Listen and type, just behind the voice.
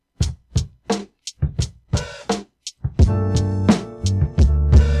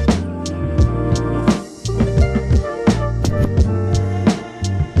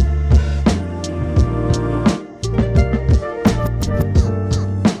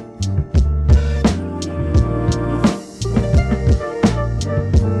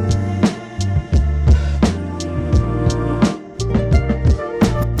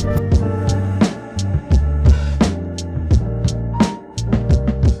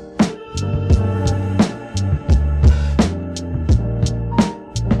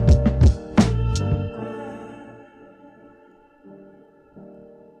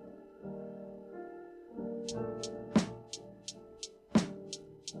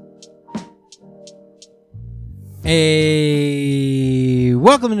Hey,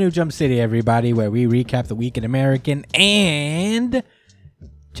 welcome to New Jump City, everybody, where we recap the week in American and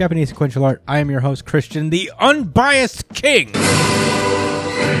Japanese sequential art. I am your host, Christian, the unbiased king,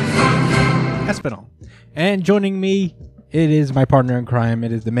 Espinal. And joining me, it is my partner in crime.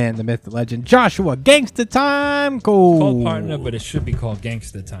 It is the man, the myth, the legend, Joshua Gangsta Time Cole. It's called partner, but it should be called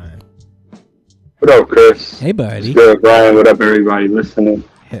Gangsta Time. What up, Chris? Hey, buddy. What's good, Brian? What up, everybody listening?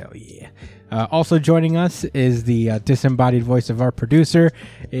 Hell yeah. Also joining us is the disembodied voice of our producer.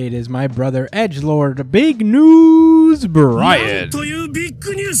 It is my brother, Edgelord, Big News Brian. Dude,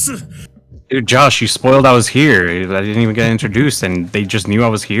 Josh, you spoiled I was here. I didn't even get introduced, and they just knew I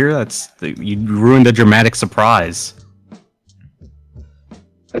was here. You ruined the dramatic surprise.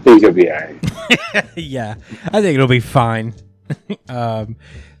 I think you'll be alright. Yeah, I think it'll be fine. Thank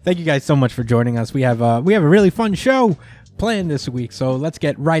you guys so much for joining us. We have a really fun show planned this week, so let's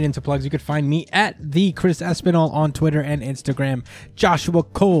get right into plugs. You can find me at the Chris Espinal on Twitter and Instagram. Joshua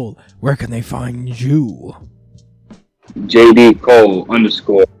Cole, where can they find you? JD Cole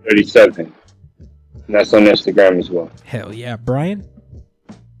 _37. And that's on Instagram as well. Hell yeah, Brian.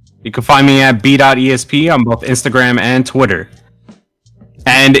 You can find me at b.esp on both Instagram and Twitter.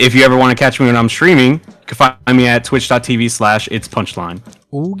 And if you ever want to catch me when I'm streaming, you can find me at twitch.tv/itspunchline.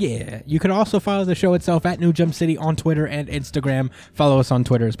 Oh yeah. You can also follow the show itself at New Jump City on Twitter and Instagram. Follow us on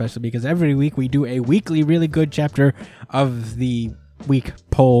Twitter especially because every week we do a weekly really good chapter of the week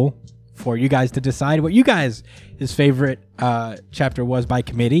poll for you guys to decide what you guys' favorite chapter was by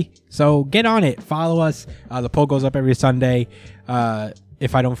committee. So get on it. Follow us. The poll goes up every Sunday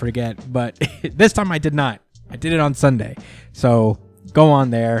if I don't forget. But this time I did not. I did it on Sunday. So go on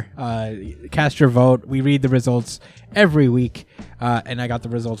there, cast your vote. We read the results every week, and I got the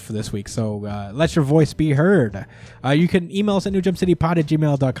results for this week. So let your voice be heard. You can email us at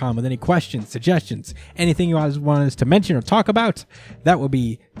newjumpcitypod@gmail.com with any questions, suggestions, anything you guys want us to mention or talk about. That would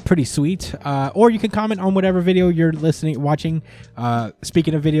be pretty sweet. Or you can comment on whatever video you're watching.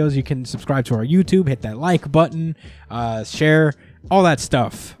 Speaking of videos, you can subscribe to our YouTube, hit that like button, share, all that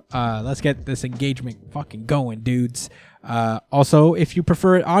stuff. Let's get this engagement fucking going, dudes. Also, if you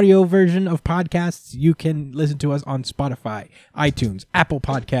prefer an audio version of podcasts, you can listen to us on Spotify, iTunes, Apple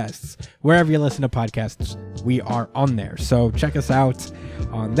Podcasts, wherever you listen to podcasts, we are on there. So check us out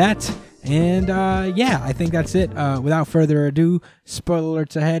on that. And yeah, I think that's it. Without further ado, spoiler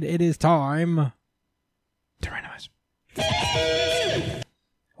alerts ahead. It is time to randomize.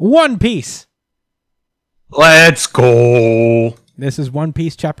 One Piece. Let's go. This is One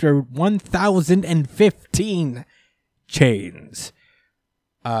Piece chapter 1015. Chains.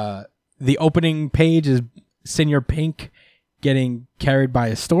 The opening page is Senior Pink getting carried by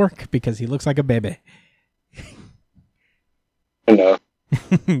a stork because he looks like a baby. I know.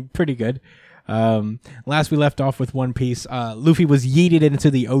 Pretty good. Last we left off with One Piece, Luffy was yeeted into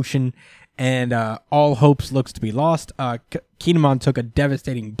the ocean and all hopes looks to be lost. Kinemon took a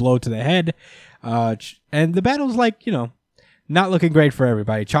devastating blow to the head, and the battle's like, not looking great for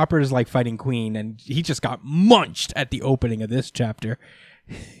everybody. Chopper is like fighting Queen, and he just got munched at the opening of this chapter.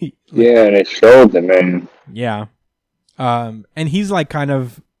 Yeah, and it showed them, man. Yeah. And he's like kind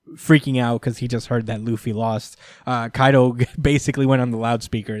of freaking out because he just heard that Luffy lost. Kaido basically went on the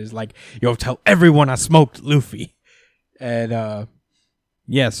loudspeaker. Is like, yo, tell everyone I smoked Luffy. And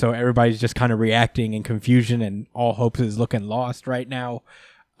yeah, so everybody's just kind of reacting in confusion, and all hopes is looking lost right now.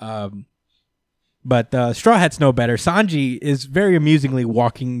 But Straw Hats know better. Sanji is very amusingly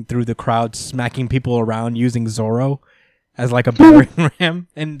walking through the crowd, smacking people around using Zoro as like a battering ram,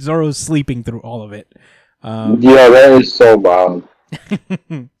 and Zoro's sleeping through all of it. Yeah, that is so wild.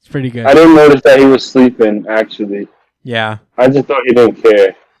 It's pretty good. I didn't notice that he was sleeping, actually. Yeah. I just thought he didn't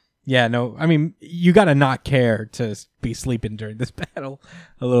care. Yeah, no, I mean, you gotta not care to be sleeping during this battle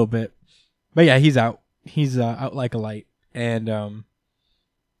a little bit. But yeah, he's out. He's out like a light. And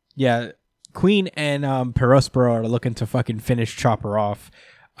yeah, Queen and Perospero are looking to fucking finish Chopper off.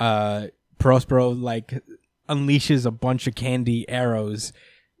 Perospero like unleashes a bunch of candy arrows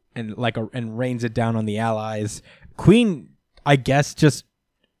and and rains it down on the allies. Queen, I guess, just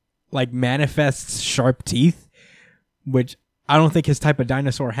like manifests sharp teeth, which I don't think his type of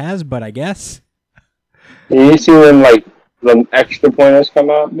dinosaur has, but I guess. You see when like the extra pointers come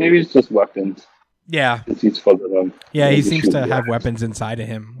out? Maybe it's just weapons. Yeah. He's full of them. Yeah, Maybe he seems to have weapons. weapons inside of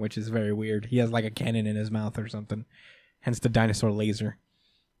him, which is very weird. He has like a cannon in his mouth or something. Hence the dinosaur laser.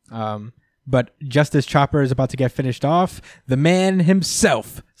 But just as Chopper is about to get finished off, the man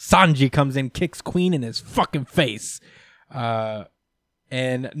himself, Sanji, comes in, kicks Queen in his fucking face.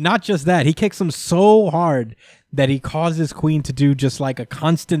 And not just that, he kicks him so hard that he causes Queen to do just like a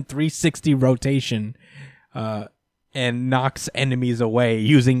constant 360 rotation. and knocks enemies away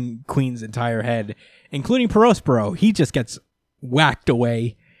using Queen's entire head, including Perospero. He just gets whacked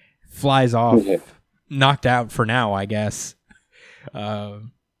away, flies off, knocked out for now, I guess. Yeah,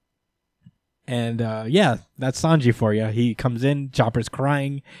 that's Sanji for you. He comes in, Chopper's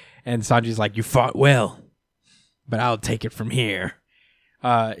crying, and Sanji's like, "You fought well, but I'll take it from here."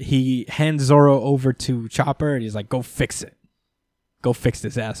 He hands Zoro over to Chopper, and he's like, "Go fix it. Go fix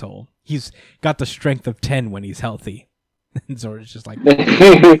this asshole. He's got the strength of 10 when he's healthy." And Zoro's just like,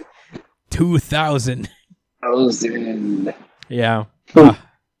 2,000. Yeah.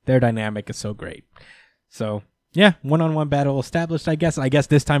 Their dynamic is so great. So, yeah, one-on-one battle established, I guess. I guess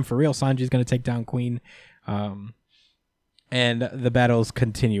this time for real, Sanji's going to take down Queen. And the battles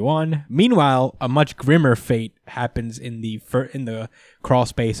continue on. Meanwhile, a much grimmer fate happens in the crawl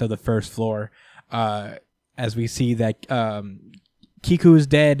space of the first floor. As we see that Kiku's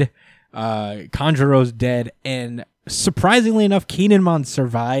dead, Kanjuro's dead, and surprisingly enough, Kinemon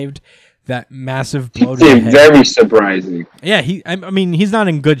survived that massive blow to the head. Very surprising. Yeah, I mean, he's not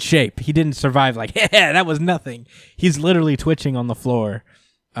in good shape. He didn't survive like, yeah, that was nothing. He's literally twitching on the floor.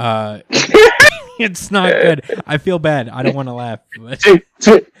 It's not good. I feel bad. I don't want to laugh. But...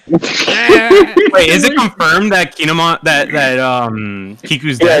 Wait, is it confirmed that Kinemon that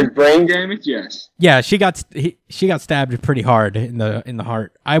Kiku's dead? Yeah, brain damage. Yes. Yeah, she got stabbed pretty hard in the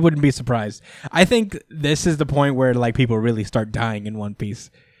heart. I wouldn't be surprised. I think this is the point where like people really start dying in One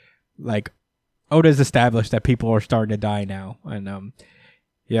Piece. Like Oda's established that people are starting to die now, and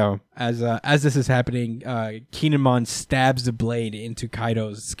as this is happening, Kinemon stabs the blade into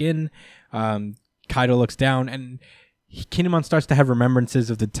Kaido's skin. Kaido looks down, and Kinemon starts to have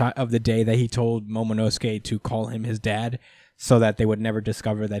remembrances of the day that he told Momonosuke to call him his dad, so that they would never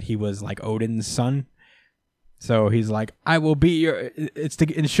discover that he was like Odin's son. So he's like, "I will be it's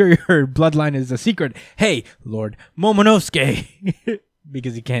to ensure your bloodline is a secret. Hey, Lord Momonosuke,"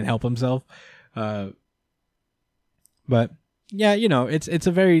 because he can't help himself. But yeah, it's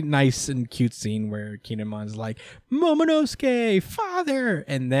a very nice and cute scene where Kinemon's like, "Momonosuke, father!"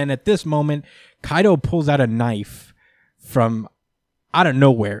 And then at this moment, Kaido pulls out a knife from out of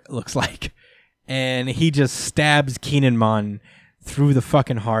nowhere, it looks like. And he just stabs Kinemon through the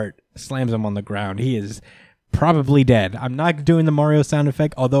fucking heart, slams him on the ground. He is probably dead. I'm not doing the Mario sound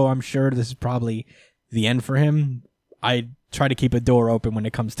effect, although I'm sure this is probably the end for him. I try to keep a door open when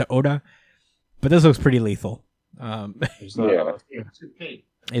it comes to Oda, but this looks pretty lethal. It's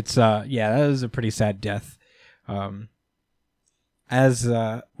that was a pretty sad death. As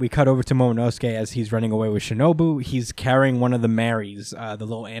we cut over to Momonosuke as he's running away with Shinobu, he's carrying one of the Maris, the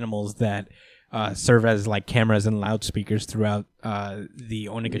little animals that serve as like cameras and loudspeakers throughout the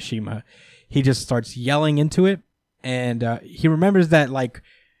Onigashima. He just starts yelling into it, and he remembers that like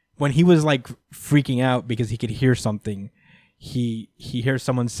when he was like freaking out because he could hear something, he hears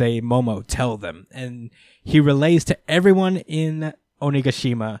someone say, "Momo, tell them," and he relays to everyone in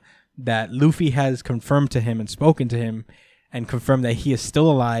Onigashima that Luffy has confirmed to him and spoken to him and confirmed that he is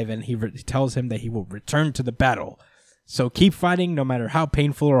still alive, and he tells him that he will return to the battle. So keep fighting no matter how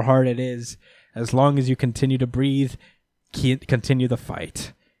painful or hard it is. As long as you continue to breathe, continue the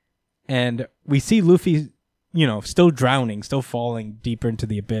fight. And we see Luffy, still drowning, still falling deeper into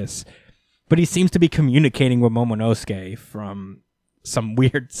the abyss. But he seems to be communicating with Momonosuke from some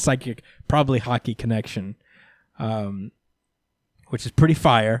weird psychic, probably hockey connection, which is pretty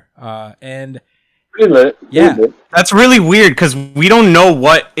fire. And pretty lit. Yeah, that's really weird because we don't know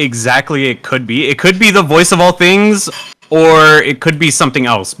what exactly it could be. It could be the voice of all things, or it could be something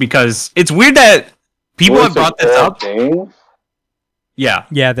else. Because it's weird that people have brought this up. Things? Yeah.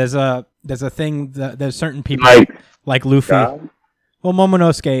 There's a thing that there's certain people like Luffy. God? Well,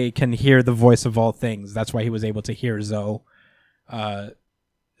 Momonosuke can hear the voice of all things. That's why he was able to hear Zo.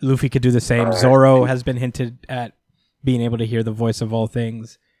 Luffy could do the same. Right. Zoro has been hinted at being able to hear the voice of all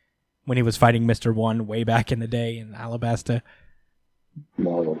things when he was fighting Mr. One way back in the day in Alabasta.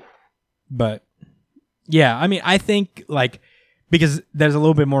 No. But yeah, I mean, I think because there's a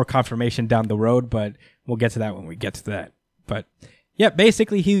little bit more confirmation down the road, but we'll get to that when we get to that. But yeah,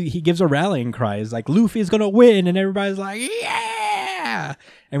 basically he gives a rallying cry. He's like, Luffy's gonna win, and everybody's like, yeah!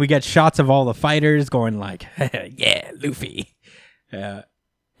 And we get shots of all the fighters going like, yeah, Luffy.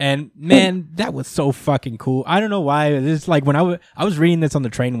 And man, that was so fucking cool. I don't know why. It's like when I was reading this on the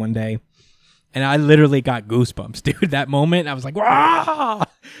train one day, and I literally got goosebumps, dude. That moment, I was like, "Wow,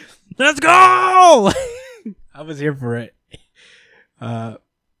 let's go!" I was here for it.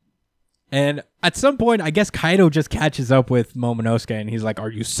 And at some point, I guess Kaido just catches up with Momonosuke, and he's like, "Are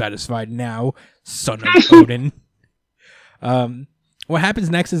you satisfied now, son of Odin?" What happens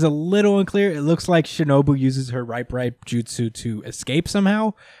next is a little unclear. It looks like Shinobu uses her ripe jutsu to escape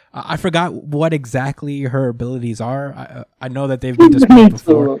somehow. I forgot what exactly her abilities are. I know that they've been described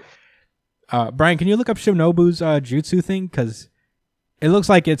before. Brian, can you look up Shinobu's jutsu thing? Because it looks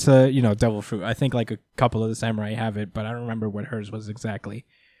like it's a devil fruit. I think like a couple of the samurai have it, but I don't remember what hers was exactly.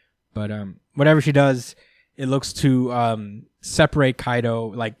 But whatever she does, it looks to separate Kaido,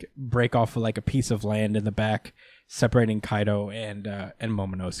 like break off like a piece of land in the back, separating Kaido and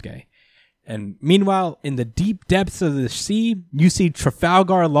Momonosuke. And meanwhile, in the deep depths of the sea, you see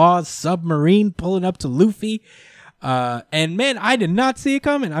Trafalgar Law's submarine pulling up to Luffy. And man, I did not see it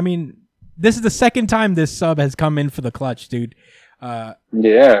coming. I mean, this is the second time this sub has come in for the clutch, dude. Yeah.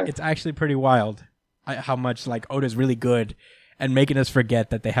 It's actually pretty wild how much like Oda's really good and making us forget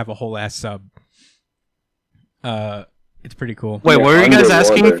that they have a whole ass sub. It's pretty cool. Wait, what were you guys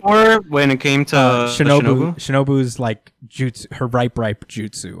asking for when it came to Shinobu? Shinobu's like jutsu, her ripe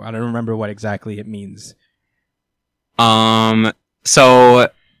jutsu. I don't remember what exactly it means. So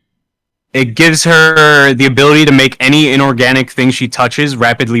it gives her the ability to make any inorganic thing she touches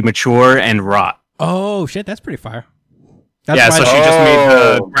rapidly mature and rot. Oh shit, that's pretty fire. So she just made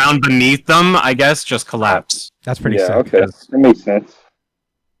the ground beneath them, I guess, just collapse. That's pretty sick. Okay, that makes sense.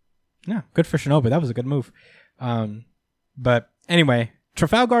 Yeah, good for Shinobu. That was a good move. But anyway,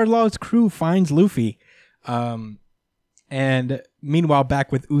 Trafalgar Law's crew finds Luffy. And meanwhile,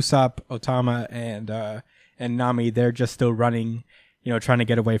 back with Usopp, Otama, and Nami, they're just still running, trying to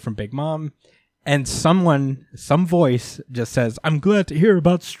get away from Big Mom. And some voice just says, "I'm glad to hear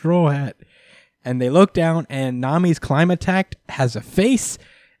about Straw Hat." And they look down, and Nami's climate attack has a face.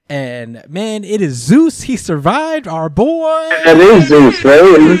 And man, it is Zeus. He survived, our boy. That is Zeus,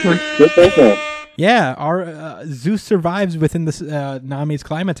 right? Yeah, our Zeus survives within the Nami's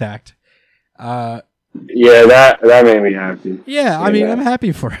climate attack. Yeah, that made me happy. Yeah, I mean, I'm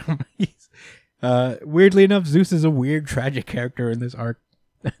happy for him. Weirdly enough, Zeus is a weird, tragic character in this arc.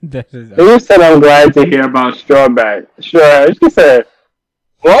 You said, "I'm glad to hear about Strawback." Sure, she said,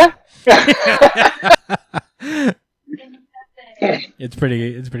 "What?" It's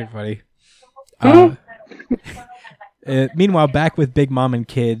pretty funny. Meanwhile, back with Big Mom and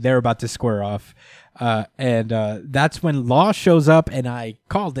Kid, they're about to square off. And that's when Law shows up, and I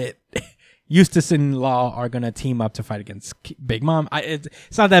called it. Eustace and Law are going to team up to fight against Big Mom.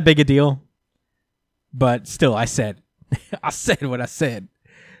 It's not that big a deal. But still, I said what I said.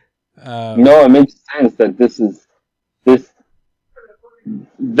 No, it makes sense that this.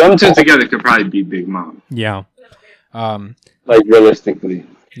 Them two together could probably beat Big Mom. Yeah. Like, realistically.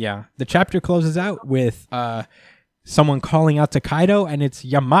 Yeah. The chapter closes out with someone calling out to Kaido, and it's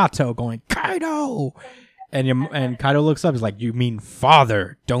Yamato going, "Kaido!" And Kaido looks up, he's like, "You mean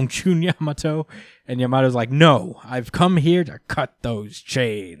father, don't you, Yamato?" And Yamato's like, "No, I've come here to cut those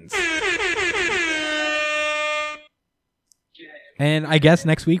chains." And I guess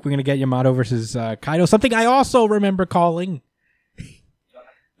next week we're going to get Yamato versus Kaido, something I also remember calling.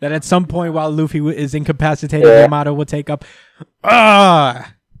 That at some point while Luffy is incapacitated, Yamato will take up.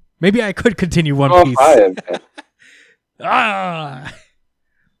 Maybe I could continue One Piece.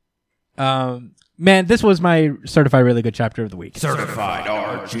 Man, this was my certified really good chapter of the week. Certified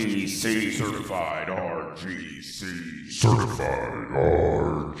RGC. Certified RGC. Certified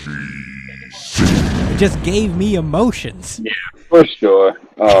RGC. It just gave me emotions. Yeah, for sure.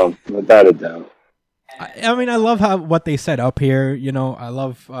 Without a doubt. I mean, I love what they set up here. I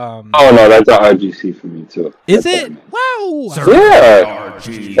love. Oh no, that's an RGC for me too. Is it? Wow. Yeah.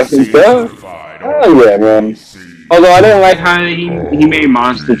 Oh yeah, man. Although I didn't like how he made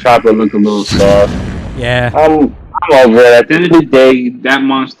Monster Chopper look a little soft. Yeah. I'm over it. At the end of the day, that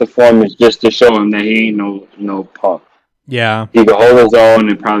monster form is just to show him that he ain't no punk. Yeah. He can hold his own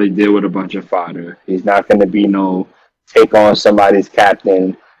and probably deal with a bunch of fodder. He's not going to be no take on somebody's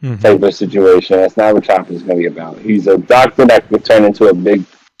captain type of situation. That's not what Chopper's going to be about. He's a doctor that could turn into a big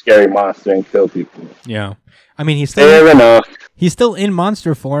scary monster and kill people. Yeah. I mean, he's still in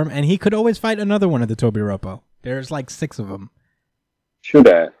monster form, and he could always fight another one of the Tobiropo. There's like 6 of them. True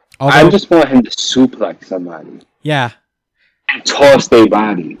that. I just want him to suplex somebody. Yeah. And toss their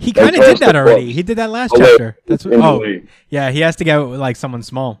body. He kind of did that already. He did that last chapter. Yeah, he has to get like someone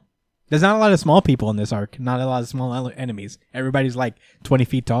small. There's not a lot of small people in this arc. Not a lot of small enemies. Everybody's like 20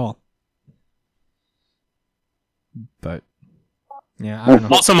 feet tall. But, yeah, I don't know.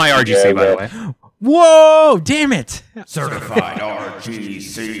 Also my RGC, by the way. Whoa! Damn it! Certified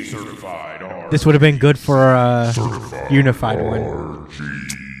RGC. Certified RGC. This would have been good for a unified one.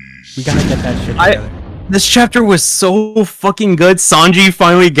 We gotta get that shit together. This chapter was so fucking good. Sanji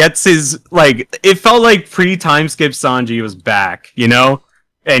finally gets his, like, it felt like pre-time skip Sanji was back, you know?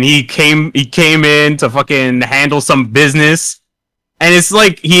 And he came in to fucking handle some business. And it's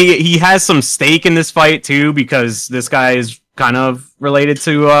like he has some stake in this fight too, because this guy is kind of related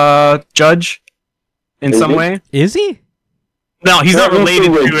to Judge in some way. Is he? No, he's not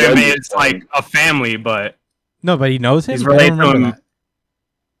related to him. Judge It's like a family, but No, but he knows him. he's I don't related to remember him. that.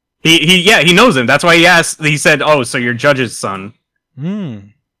 He knows him. That's why he asked. He said, "Oh, so you're Judge's son."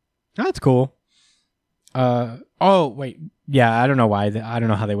 That's cool. Oh wait, yeah. I don't know why. I don't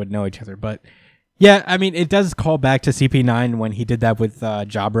know how they would know each other, but yeah. I mean, it does call back to CP9 when he did that with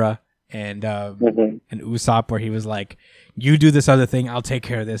Jabra and Usopp, where he was like, "You do this other thing, I'll take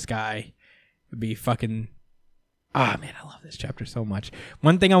care of this guy." It'd be fucking. Ah, man, I love this chapter so much.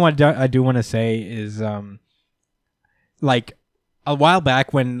 One thing I do want to say is, like, a while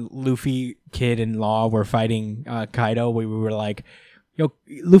back when Luffy, Kid, and Law were fighting Kaido, we were like, yo,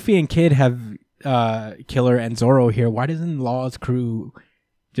 Luffy and Kid have Killer and Zoro here. Why doesn't Law's crew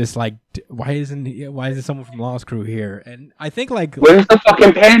just like, why is there someone from Law's crew here? And I think like, Where's the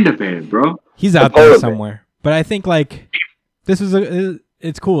fucking Panda Bear, bro? he's out there somewhere. But I think like, this is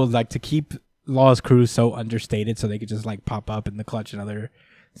it's cool like to keep Law's crew so understated so they could just like pop up in the clutch in other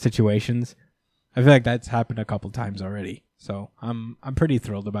situations. I feel like that's happened a couple times already. So I'm pretty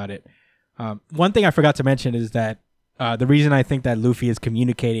thrilled about it. One thing I forgot to mention is that the reason I think that Luffy is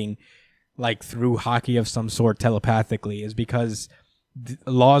communicating like through Haki of some sort telepathically is because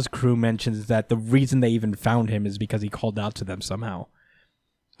Law's crew mentions that the reason they even found him is because he called out to them somehow.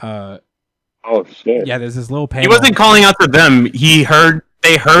 Oh shit! Yeah, there's this little panel. He wasn't calling out to them.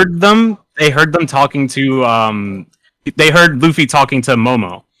 They heard them. They heard them talking to. They heard Luffy talking to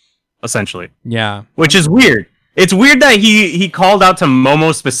Momo, essentially. Yeah, which is weird. It's weird that he called out to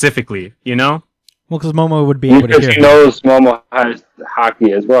Momo specifically, you know? Well, because Momo would be able to Because hear he him. knows Momo has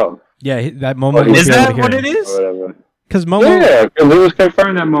Haki as well. Yeah, that Momo would Is be able that to hear what him. it is? Or whatever. Because Momo, Yeah, because it was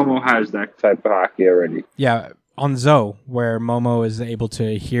confirmed that Momo has that type of Haki already. yeah, on Zou, where Momo is able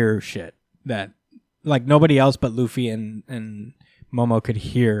to hear shit that, like, nobody else but Luffy and Momo could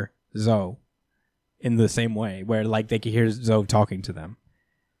hear Zou in the same way, where, like, they could hear Zou talking to them.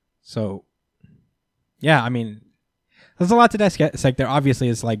 So, yeah, I mean, there's a lot to dissect there. Obviously,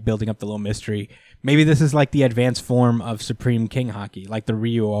 it's, like, building up the little mystery. Maybe this is, like, the advanced form of Supreme King Haki, like the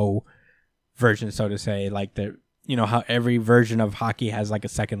Ryuo version, so to say, like the... You know how every version of Haki has like a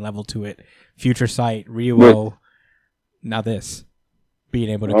second level to it. Future Sight, Ryuo, now this.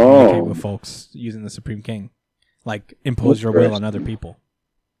 Being able to communicate with folks using the Supreme King. Like, impose your will on other people.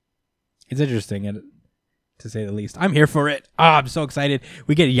 It's interesting, to say the least. I'm here for it. I'm so excited.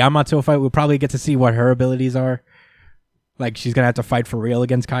 We get a Yamato fight. We'll probably get to see what her abilities are. Like, she's going to have to fight for real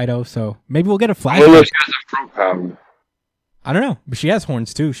against Kaido, so maybe we'll get a flashback. Well, she has a fruit power. I don't know, but she has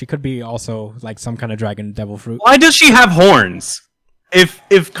horns too. She could be also like some kind of dragon devil fruit. Why does she have horns?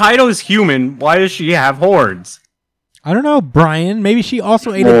 If Kaido's human, why does she have horns? I don't know, Brian. Maybe she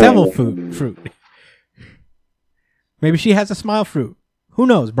also ate a devil fruit. Maybe she has a smile fruit. Who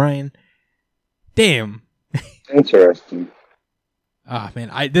knows, Brian? Damn. Interesting. Ah,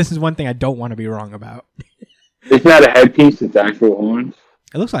 man. This is one thing I don't want to be wrong about. It's not a headpiece, it's actual horns.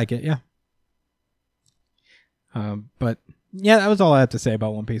 It looks like it, yeah. But yeah, that was all I have to say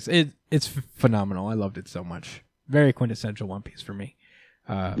about One Piece. It's phenomenal. I loved it so much. Very quintessential One Piece for me.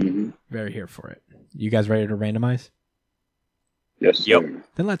 Very here for it. You guys ready to randomize? Yes, Yep. sir.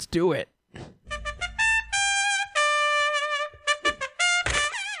 Then let's do it.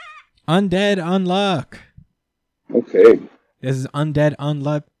 Undead Unluck. Okay. This is Undead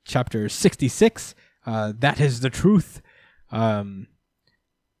Unluck, chapter 66. That is the truth.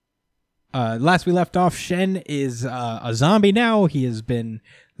 Last we left off, Shen is a zombie now. He has been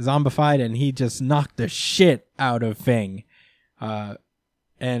zombified, and he just knocked the shit out of Feng.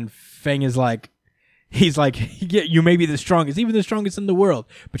 And Feng is like, he's like, yeah, you may be the strongest, even the strongest in the world,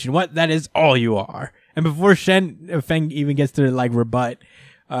 but you know what? That is all you are. And before Feng even gets to like rebut,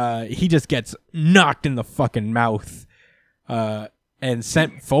 he just gets knocked in the fucking mouth, and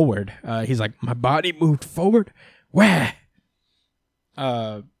sent forward. He's like, my body moved forward. Where?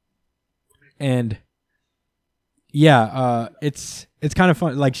 And yeah, it's kind of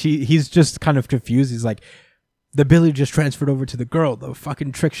fun. Like he's just kind of confused. He's like, the ability just transferred over to the girl. The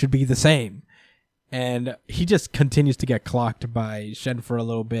fucking trick should be the same. And he just continues to get clocked by Shen for a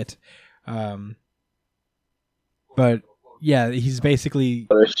little bit. But yeah, he's basically...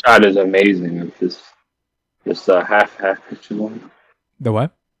 The shot is amazing of this half picture one. The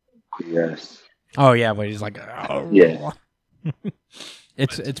what? Yes. Oh yeah, but he's like... Oh. Yeah.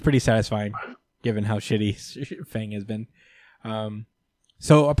 It's pretty satisfying. given how shitty Fang has been.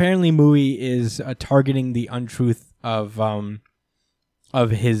 So apparently Mui is targeting the untruth of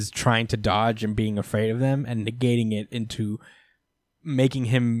his trying to dodge and being afraid of them and negating it into making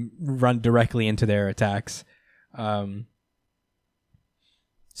him run directly into their attacks.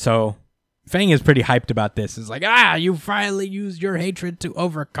 So Fang is pretty hyped about this. It's like, you finally used your hatred to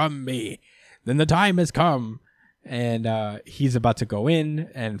overcome me. Then the time has come. And he's about to go in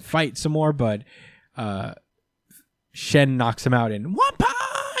and fight some more, but Shen knocks him out in one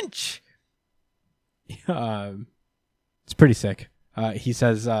punch. It's pretty sick. He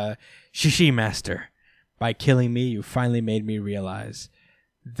says, Shishi Master, by killing me, you finally made me realize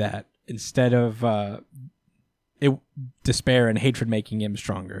that instead of despair and hatred making him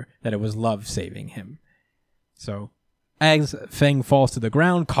stronger, that it was love saving him. So as Fang falls to the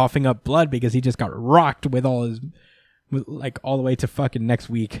ground, coughing up blood because he just got rocked with all the way to fucking next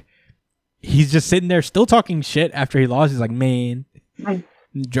week. He's just sitting there still talking shit after he lost. He's like, man,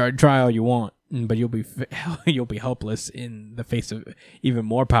 try all you want, but you'll be helpless in the face of even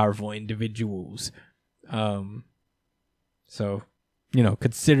more powerful individuals. So,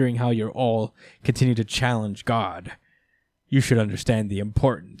 considering how you're all continue to challenge God, you should understand the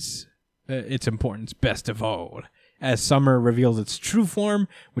importance, its importance best of all. As Summer reveals its true form,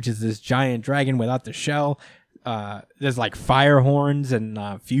 which is this giant dragon without the shell, there's like fire horns and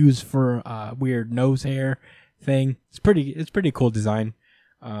fuse for weird nose hair thing. It's pretty cool design.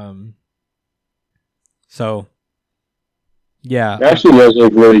 So yeah, it actually does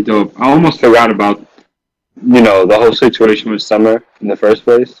look really dope. I almost forgot about the whole situation with Summer in the first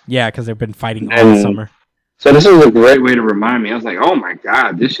place. Yeah, because they've been fighting all summer. So this is a great way to remind me. I was like, oh my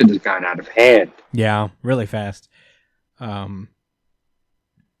god, this shit has gotten out of hand. Yeah, really fast.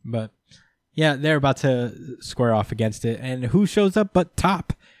 But yeah, they're about to square off against it, and who shows up but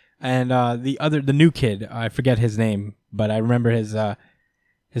Top and the new kid. I forget his name, but I remember his was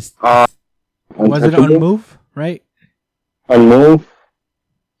it Unmove, right? Unmove,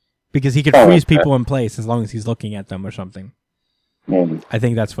 because he could freeze people in place as long as he's looking at them or something. I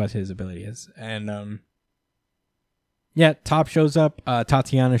think that's what his ability is, and yeah, Top shows up.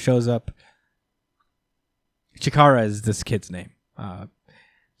 Tatiana shows up. Chikara is this kid's name.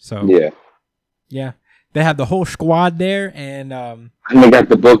 So yeah, they have the whole squad there, and they got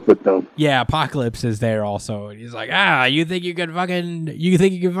the book with them. Yeah, Apocalypse is there also. And he's like, you think you can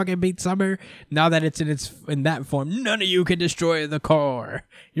fucking beat Summer? Now that it's in that form, none of you can destroy the core.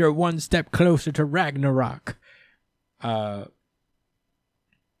 You're one step closer to Ragnarok.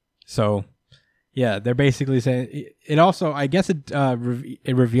 So yeah, they're basically saying it. Also, I guess it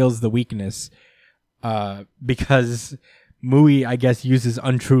reveals the weakness, because Mui, I guess, uses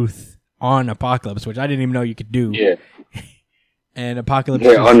untruth on Apocalypse, which I didn't even know you could do. Yeah. And Apocalypse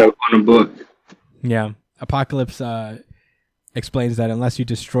on a book. Yeah. Apocalypse explains that unless you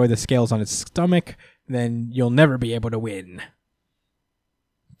destroy the scales on its stomach, then you'll never be able to win.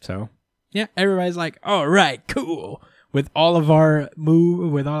 So yeah, everybody's like, all right, cool. With all of our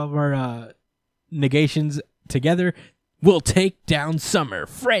negations together, we'll take down Summer.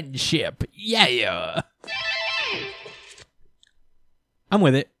 Friendship. Yeah. I'm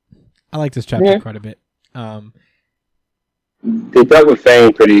with it. I like this chapter quite a bit. They dealt with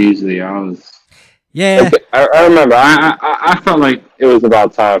Fang pretty easily. I remember. I felt like it was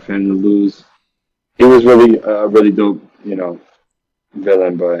about time for him to lose. He was really really dope,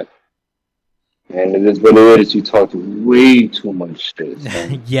 villain, but and it is what it is. You talked way too much shit.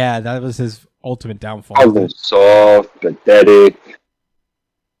 So. Yeah, that was his ultimate downfall. I was soft, pathetic,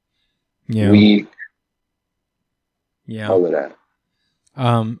 weak. Yeah, all of that.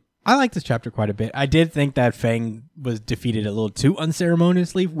 I like this chapter quite a bit. I did think that Fang was defeated a little too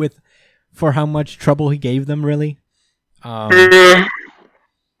unceremoniously for how much trouble he gave them, really. He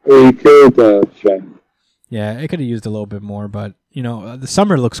killed Fang. Yeah, it could have used a little bit more, but the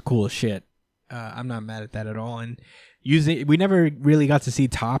Summer looks cool as shit. I'm not mad at that at all. And we never really got to see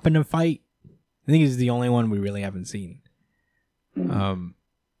Top in a fight. I think he's the only one we really haven't seen.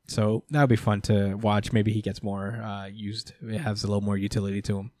 So that would be fun to watch. Maybe he gets more used. It has a little more utility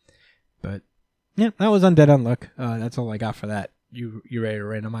to him. But yeah, that was Undead Unluck. That's all I got for that. You ready to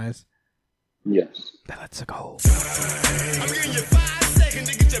randomize? Yes. Let's go. I'm giving you 5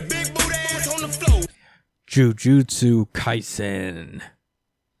 seconds to get your big boot ass on the floor. Jujutsu Kaisen.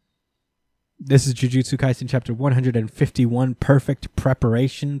 This is Jujutsu Kaisen chapter 151, Perfect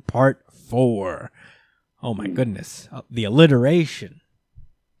Preparation, part 4. Oh my goodness. The alliteration.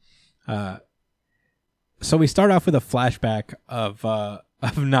 So we start off with a flashback of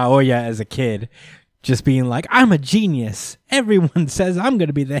Naoya as a kid just being like, I'm a genius. Everyone says I'm going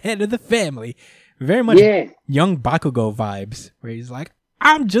to be the head of the family. Very much young Bakugo vibes, where he's like,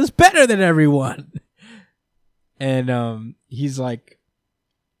 I'm just better than everyone. And he's like,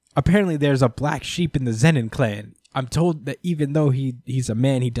 apparently there's a black sheep in the Zenin clan. I'm told that even though he's a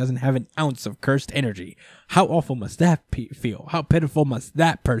man, he doesn't have an ounce of cursed energy. How awful must that feel? How pitiful must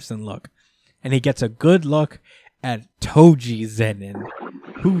that person look? And he gets a good look at Toji Zenin,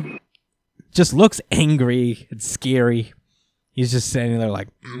 who just looks angry and scary. He's just standing there like,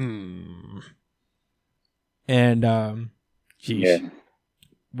 And,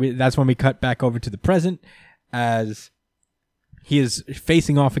 that's when we cut back over to the present as he is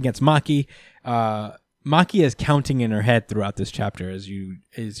facing off against Maki. Maki is counting in her head throughout this chapter, as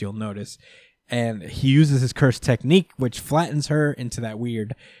you'll notice. And he uses his curse technique, which flattens her into that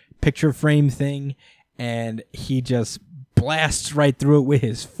weird picture frame thing. And he just blasts right through it with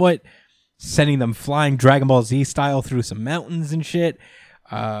his foot, sending them flying Dragon Ball Z style through some mountains and shit.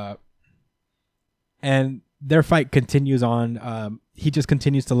 And their fight continues on. He just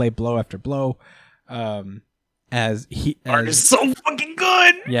continues to lay blow after blow. Art is so fucking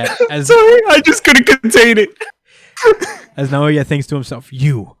good. Yeah. Sorry, I just couldn't contain it. As Naoya thinks to himself,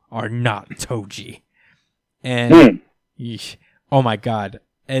 you are not Toji. And oh my god.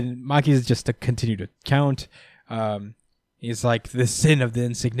 And Maki is just to continue to count. He's like, the sin of the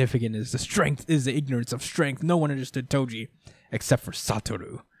insignificant is the ignorance of strength. No one understood Toji except for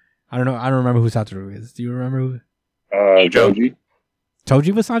Satoru. I don't know. I don't remember who Satoru is. Do you remember who? Toji.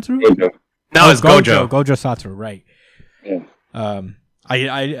 Toji was Satoru? Gojo. No, it's Gojo. Gojo Satoru, right. Yeah.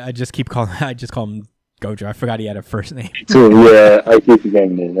 I just call him Gojo. I forgot he had a first name. So, yeah, I keep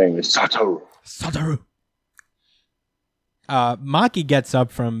forgetting his name is Satoru. Maki gets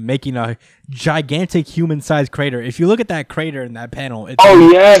up from making a gigantic human-sized crater. If you look at that crater in that panel,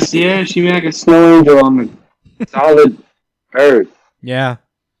 yes, yeah, she made like a snow angel on the solid earth. Yeah.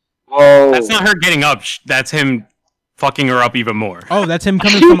 Whoa. That's not her getting up. That's him fucking her up even more. Oh, that's him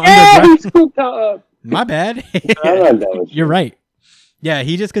coming from underground. He scooped her up. My bad. You're right. Yeah,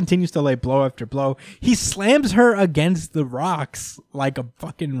 he just continues to lay blow after blow. He slams her against the rocks like a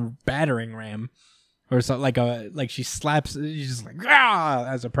fucking battering ram. Or so, like she slaps, she's just like, ah,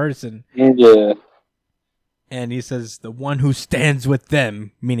 as a person. Yeah. And he says, the one who stands with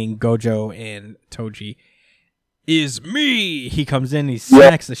them, meaning Gojo and Toji, is me. He comes in, he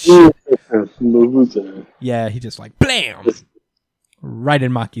smacks the shit. Loser. Yeah, he just like, blam! Right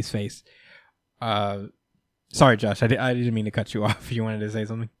in Maki's face. Sorry, Josh, I didn't mean to cut you off. You wanted to say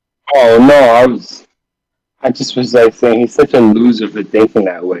something? Oh, no, I just was like saying he's such a loser for thinking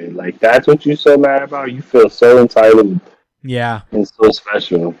that way. Like, that's what you're so mad about? You feel so entitled. Yeah. And so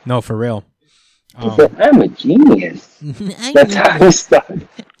special. No, for real. I'm a genius. That's how he started.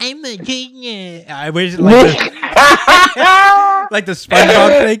 I'm a genius. I wish like the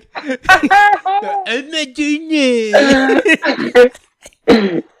SpongeBob thing. I'm a genius.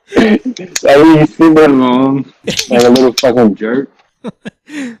 I mean, you see that wrong, like a little fucking jerk.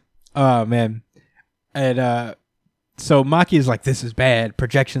 Oh man. And so Maki is like, this is bad.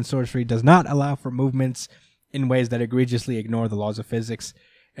 Projection sorcery does not allow for movements in ways that egregiously ignore the laws of physics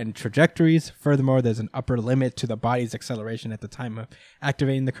and trajectories. Furthermore, there's an upper limit to the body's acceleration at the time of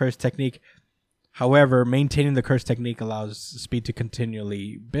activating the curse technique. However, maintaining the curse technique allows speed to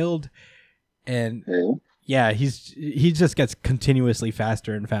continually build. And yeah, he just gets continuously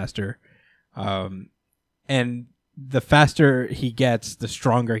faster and faster. And the faster he gets, the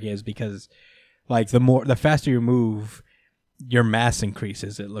stronger he is, because like the faster you move, your mass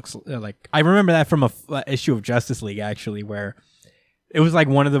increases. It looks like, I remember that from a issue of Justice League, actually, where it was like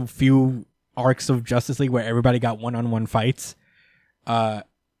one of the few arcs of Justice League where everybody got one-on-one fights.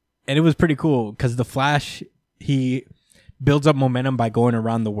 And it was pretty cool because the Flash, he builds up momentum by going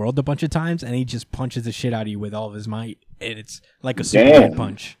around the world a bunch of times, and he just punches the shit out of you with all of his might. And it's like a Superman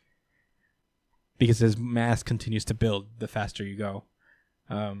punch. Because his mass continues to build the faster you go.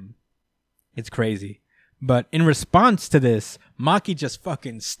 It's crazy. But in response to this, Maki just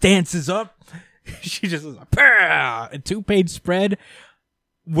fucking stances up. She just was like, a 2-page spread,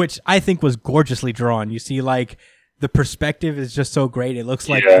 which I think was gorgeously drawn. You see, like, the perspective is just so great. It looks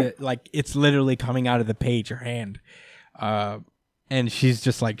like like it's literally coming out of the page, her hand. And she's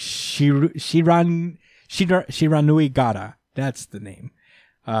just like, Shiranui Gata. That's the name.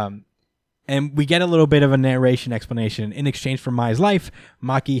 And we get a little bit of a narration explanation. In exchange for Mai's life,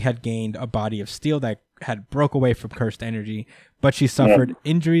 Maki had gained a body of steel that had broke away from cursed energy, but she suffered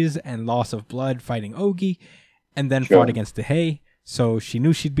injuries and loss of blood fighting Ogi, and then fought against Dehei, so she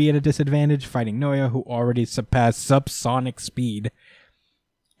knew she'd be at a disadvantage fighting Noya, who already surpassed subsonic speed.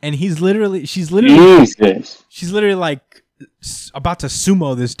 and she's literally Jesus. she's literally like about to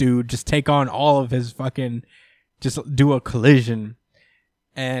sumo this dude, just take on all of his fucking, just do a collision.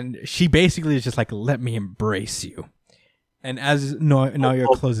 And she basically is just like, let me embrace you. And as Naoya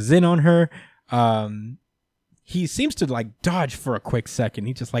closes in on her, he seems to like dodge for a quick second.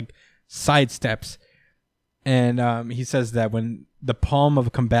 He just like sidesteps. And he says that when the palm of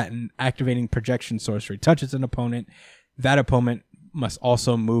a combatant activating projection sorcery touches an opponent, that opponent must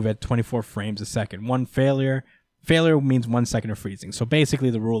also move at 24 frames a second. One failure means 1 second of freezing. So basically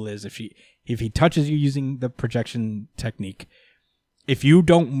the rule is if he touches you using the projection technique, if you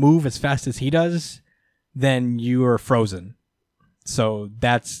don't move as fast as he does, then you are frozen. So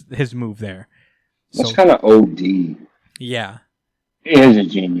that's his move there. That's kind of OD. Yeah. He is a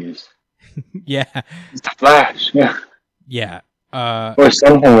genius. Yeah. It's the Flash. Yeah. Yeah. Or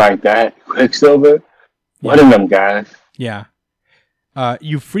something like that. Quicksilver. One of them guys. Yeah.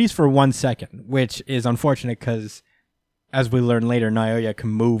 You freeze for 1 second, which is unfortunate because, as we learn later, Naoya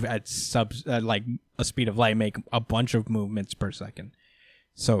can move at like a speed of light, make a bunch of movements per second.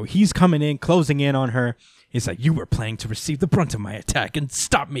 So he's coming in, closing in on her. He's like, you were planning to receive the brunt of my attack and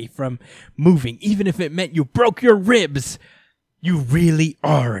stop me from moving, even if it meant you broke your ribs. You really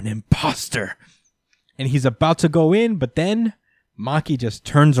are an imposter. And he's about to go in, but then Maki just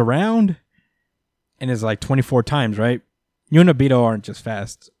turns around and is like 24 times, right? You and Obito aren't just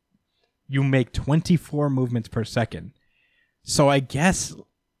fast. You make 24 movements per second. So I guess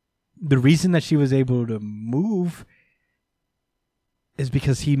the reason that she was able to move is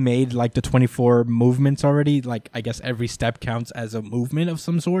because he made like the 24 movements already. Like, I guess every step counts as a movement of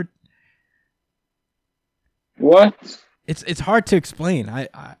some sort. What? It's hard to explain. I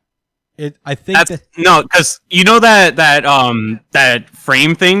think That's, no, because you know that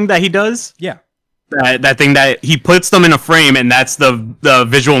frame thing that he does? Yeah. That thing that he puts them in a frame, and that's the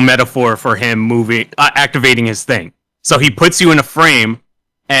visual metaphor for him moving, activating his thing. So he puts you in a frame,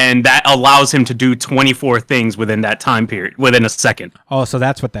 and that allows him to do 24 things within that time period, within a second. Oh, so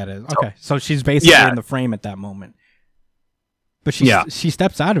that's what that is. Okay, so she's basically in the frame at that moment, but she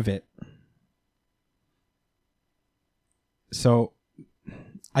steps out of it. So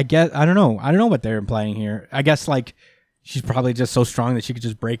I guess I don't know what they're implying here. I guess like she's probably just so strong that she could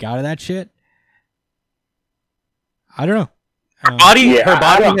just break out of that shit. I don't know. Her body.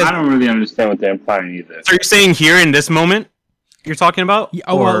 I don't really understand what they're implying either. So you're saying here in this moment, you're talking about?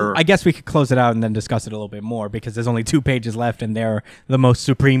 Yeah, well, I guess we could close it out and then discuss it a little bit more because there's only 2 pages left and they're the most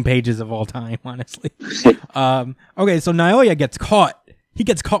supreme pages of all time, honestly. Okay, so Naoya gets caught. He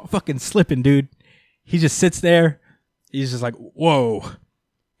gets caught fucking slipping, dude. He just sits there. He's just like, whoa.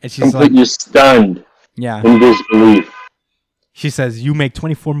 And she's completely like, stunned. Yeah. In disbelief. She says, you make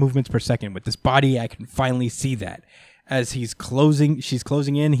 24 movements per second. With this body, I can finally see that. As she's closing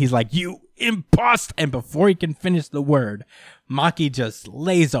in, he's like, you impost! And before he can finish the word, Maki just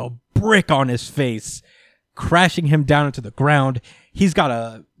lays a brick on his face, crashing him down into the ground. He's got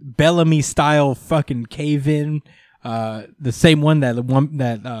a Bellamy-style fucking cave-in, the same one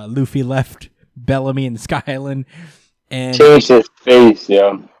that Luffy left Bellamy in Sky Island. And changed his face,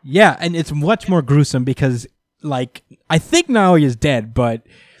 yo. Yeah, and it's much more gruesome because, like, I think Naoya is dead, but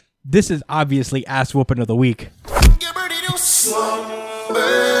this is obviously ass whooping of the week.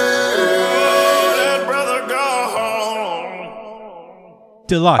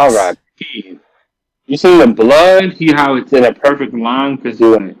 Deluxe. All right, you see the blood? See how it's in a perfect line because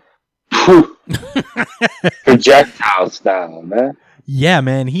you like projectile style, man. Yeah,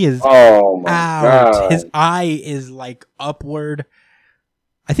 man, he is oh my out. God. His eye is like upward.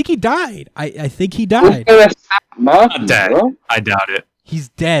 I think he died. I think he died. Maki, Dead. bro? I doubt it. He's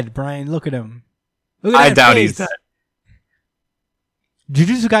dead, Brian. Look at him. Look at I that doubt face. he's dead.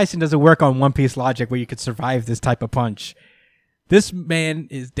 Jujutsu Kaisen doesn't work on One Piece logic where you could survive this type of punch. This man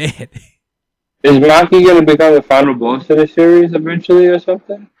is dead. Is Maki gonna become the final boss of the series eventually or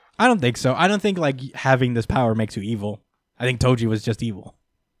something? I don't think so. I don't think like having this power makes you evil. I think Toji was just evil.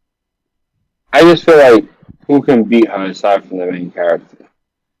 I just feel like who can beat her aside from the main character?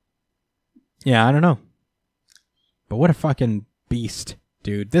 Yeah, I don't know. But what a fucking beast,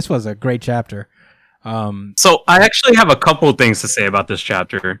 dude. This was a great chapter. So I actually have a couple things to say about this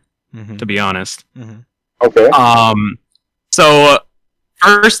chapter, to be honest. Okay. So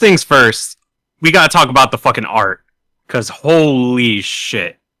first things first, we gotta talk about the fucking art, cause holy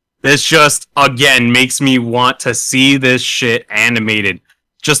shit, this just again makes me want to see this shit animated.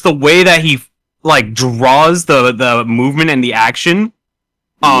 Just the way that he like draws the movement and the action.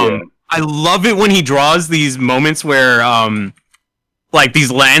 I love it when he draws these moments where like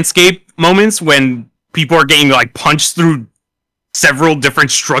these landscape moments when people are getting like punched through several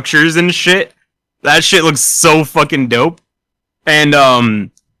different structures and shit. That shit looks so fucking dope.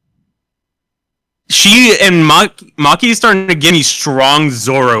 And she and Maki is starting to give me strong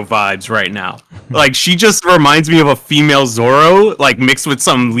Zoro vibes right now. Like, she just reminds me of a female Zoro, like, mixed with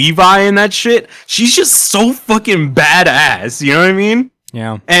some Levi and that shit. She's just so fucking badass, you know what I mean?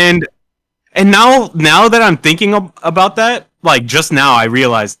 Yeah. And now that I'm thinking about that, like, just now I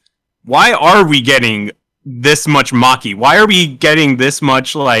realized, why are we getting this much Maki? Why are we getting this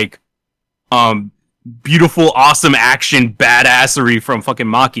much, like, beautiful, awesome action badassery from fucking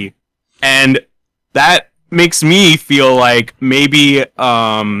Maki? And that makes me feel like maybe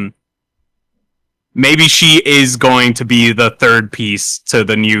she is going to be the third piece to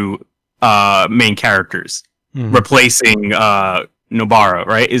the new main characters, replacing Nobara,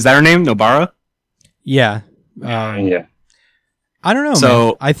 right? Is that her name, Nobara? Yeah. Yeah. I don't know,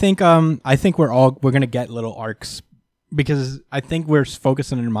 So- man. I think we're gonna get little arcs because I think we're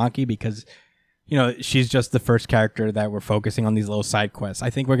focusing on Maki because, you know, she's just the first character that we're focusing on these little side quests. I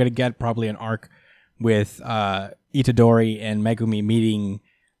think we're gonna get probably an arc with Itadori and Megumi meeting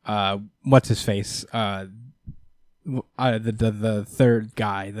what's his face, the third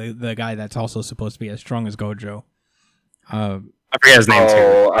guy, the guy that's also supposed to be as strong as Gojo. I forget his name too.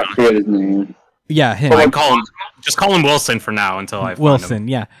 Oh, I forget his name. Yeah, him. Well, just call him Wilson for now until I find him. Wilson.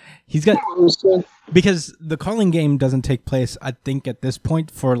 Yeah, he's got. Because the calling game doesn't take place, I think, at this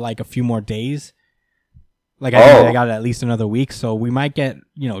point for like a few more days. Like I think I got at least another week, so we might get,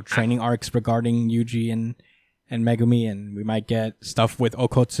 you know, training arcs regarding Yuji and Megumi, and we might get stuff with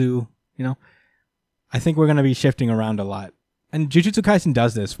Okotsu. You know, I think we're gonna be shifting around a lot, and Jujutsu Kaisen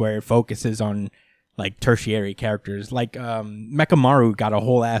does this where it focuses on like tertiary characters. Like Mekamaru got a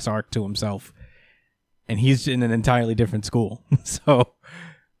whole ass arc to himself, and he's in an entirely different school. So,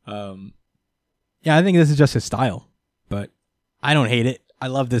 yeah, I think this is just his style, but I don't hate it. I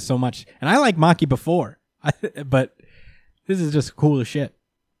love this so much, and I like Maki before, but this is just cool as shit.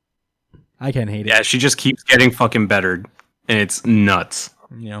 I can't hate it. Yeah, she just keeps getting fucking better, and it's nuts.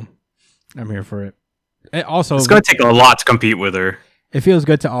 You know, I'm here for it. It also, It's gonna take a lot to compete with her. it feels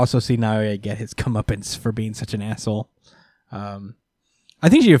good to also see Naoya get his comeuppance for being such an asshole. I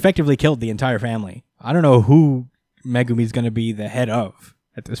think she effectively killed the entire family. I don't know who Megumi's going to be the head of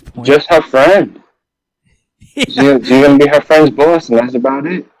at this point. Just her friend. She's gonna be her friend's boss, and that's about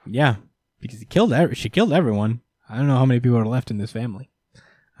it. Yeah, because she killed everyone. I don't know how many people are left in this family.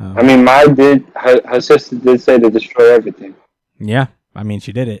 I mean, her sister did say to destroy everything. Yeah, I mean,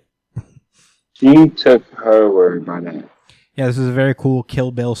 she did it. She took her word by that. Yeah, this is a very cool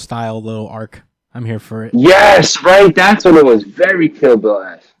Kill Bill style little arc. I'm here for it. Yes, right. That's what it was. Very Kill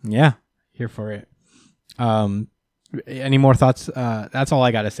Bill-esque. Yeah, here for it. Any more thoughts? That's all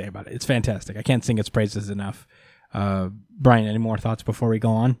I got to say about it. It's fantastic. I can't sing its praises enough. Brian, any more thoughts before we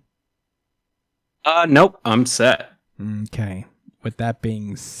go on? Nope, I'm set. Okay. With that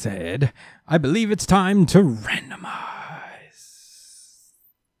being said, I believe it's time to randomize.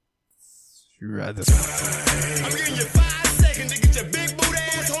 I'm giving you 5 seconds to get your big boot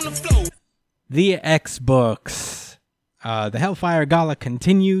ass on the floor. The X-Books. The Hellfire Gala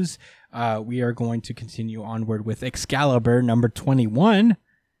continues. We are going to continue onward with Excalibur number 21.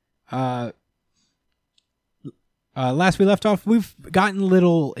 Last we left off, we've gotten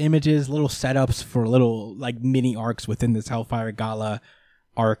little images, little setups for little like mini arcs within this Hellfire Gala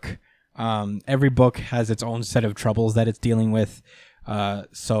arc. Every book has its own set of troubles that it's dealing with.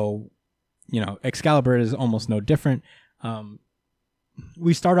 So, you know, Excalibur is almost no different.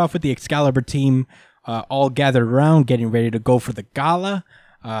 We start off with the Excalibur team all gathered around, getting ready to go for the gala.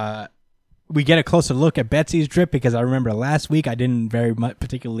 We get a closer look at Betsy's drip because I remember last week I didn't very much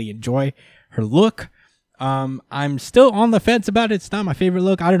particularly enjoy her look. I'm still on the fence about it. It's not my favorite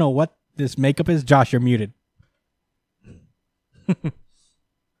look. I don't know what this makeup is. Josh, you're muted.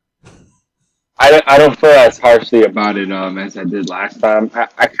 I don't feel as harshly about it as I did last time.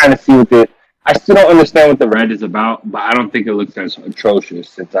 I kind of see what I still don't understand what the red is about, but I don't think it looks as atrocious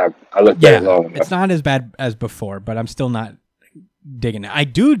since I looked at it long enough. It's not as bad as before, but I'm still not digging it. I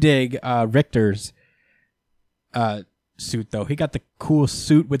do dig Richter's suit, though. He got the cool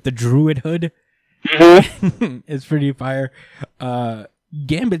suit with the druid hood. Mm-hmm. It's pretty fire.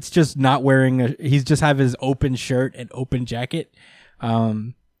 Gambit's just not wearing he's just have his open shirt and open jacket.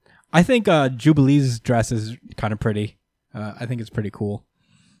 I think Jubilee's dress is kind of pretty. I think it's pretty cool.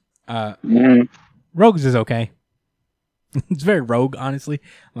 Rogue's is okay. It's very Rogue, honestly.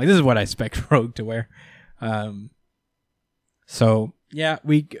 I'm like, this is what I expect Rogue to wear. So yeah,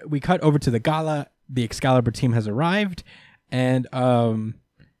 we cut over to the gala. The Excalibur team has arrived, and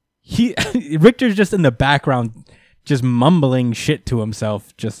Richter's just in the background just mumbling shit to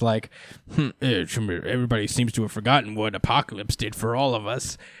himself, just like, everybody seems to have forgotten what Apocalypse did for all of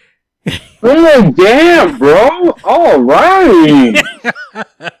us. Oh, damn, bro. All right.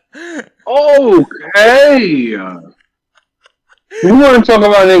 Okay. You want to talk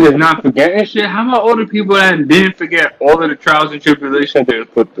about niggas not forgetting shit? How about all the people that didn't forget all of the trials and tribulations they was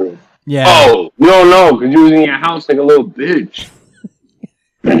put through? Yeah. Oh, you don't know because you was in your house like a little bitch.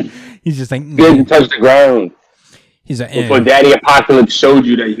 He's just like, Didn't touch the ground. He's like, Before Daddy Apocalypse showed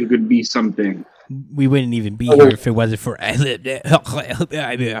you that you could be something. We wouldn't even be here if it wasn't for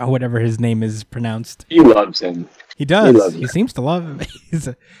whatever his name is pronounced. He loves him. He does. loves He him. seems to love him. He's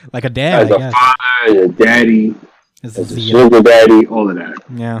like a dad, As I a guess. father, as a daddy, This as is a the, sugar daddy, all of that.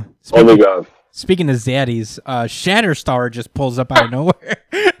 yeah. All the love. Speaking of zaddies, Shatterstar just pulls up out of nowhere.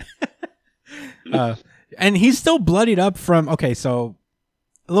 And he's still bloodied up from... Okay, so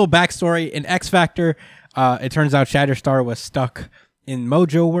a little backstory. In X Factor, it turns out Shatterstar was stuck in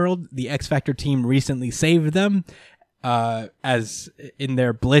Mojo World. The X Factor team recently saved them as in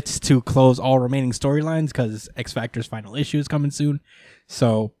their blitz to close all remaining storylines because X Factor's final issue is coming soon.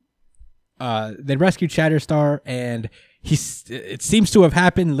 So they rescued Shatterstar, and it seems to have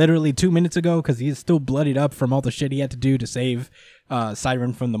happened literally 2 minutes ago because he's still bloodied up from all the shit he had to do to save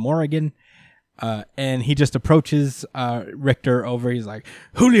Siren from the Morrigan. And he just approaches Richter over. He's like,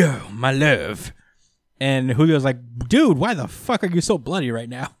 Julio, my love. And Julio's like, dude, why the fuck are you so bloody right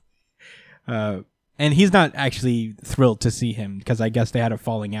now? And he's not actually thrilled to see him because I guess they had a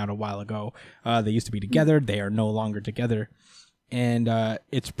falling out a while ago. They used to be together. They are no longer together. And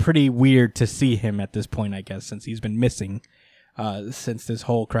it's pretty weird to see him at this point, I guess, since he's been missing since this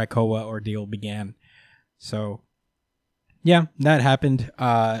whole Krakoa ordeal began. So, yeah, that happened.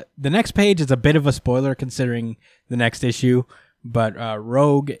 The next page is a bit of a spoiler considering the next issue. But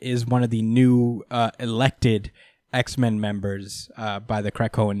Rogue is one of the new elected X-Men members by the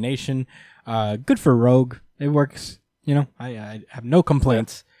Krakoan Nation. Good for Rogue. It works. You know, I have no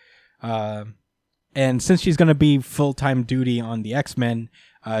complaints. And since she's going to be full-time duty on the X-Men,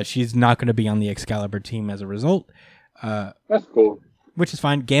 she's not going to be on the Excalibur team as a result. That's cool. Which is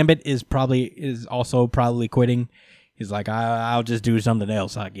fine. Gambit is also probably quitting. He's like, I'll just do something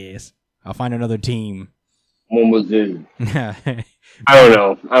else, I guess. I'll find another team. Mademoiselle. I don't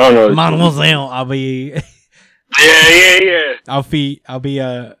know. Mademoiselle, I'll be. Yeah. I'll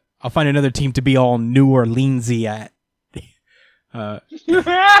find another team to be all New Orleansy at.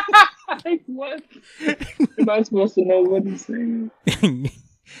 Like what? Am I supposed to know what he's saying?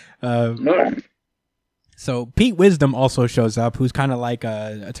 No. So Pete Wisdom also shows up, who's kind of like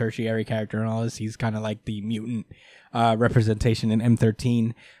a tertiary character in all this. He's kind of like the mutant representation in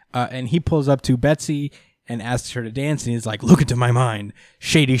M13, and he pulls up to Betsy and asks her to dance, and he's like, "Look into my mind.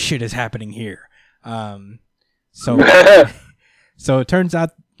 Shady shit is happening here." So it turns out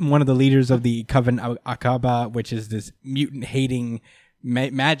one of the leaders of the Coven Akaba, which is this mutant-hating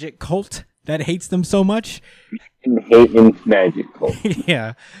magic cult that hates them so much. Hating magic cult.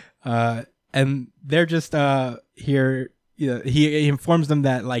 Yeah. And they're just here. You know, he informs them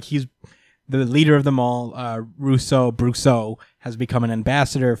that like he's the leader of them all. Brousseau has become an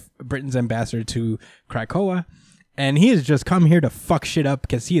ambassador, Britain's ambassador to Krakoa, and he has just come here to fuck shit up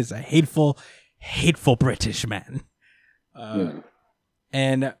because he is a hateful British man.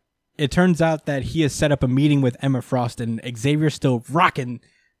 And it turns out that he has set up a meeting with Emma Frost, and Xavier's still rocking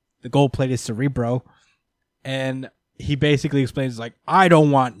the gold-plated Cerebro, and he basically explains, like, I don't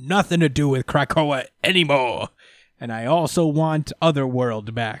want nothing to do with Krakoa anymore. And I also want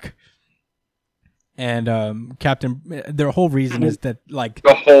Otherworld back. And their whole reason is that, like...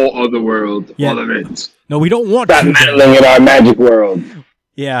 The whole Otherworld. Yeah. All of it. No, we don't want Stop you there. meddling in our magic world.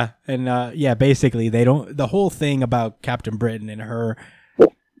 Yeah, and basically they don't... The whole thing about Captain Britain and her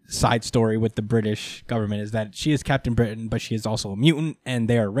side story with the British government is that she is Captain Britain, but she is also a mutant, and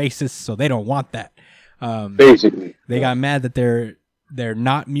they are racist, so they don't want that. Basically. They got mad that their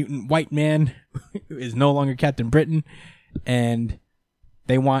not mutant white man is no longer Captain Britain, and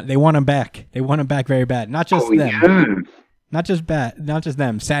they want him back. They want him back very bad. Not just them. Yeah. Not just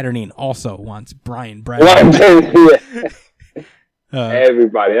them. Saturnine also wants Brian Bradley.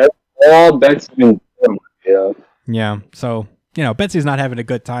 Everybody. That's all Betsy's been doing. Yeah. So, Betsy's not having a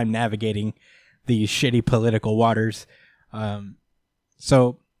good time navigating these shitty political waters.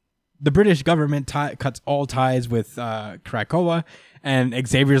 So the British government cuts all ties with Krakoa, and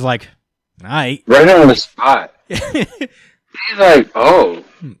Xavier's like, all right. Right on the spot. He's like, oh.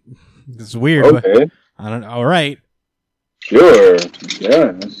 This is weird. Okay. But I don't know. All right. Sure.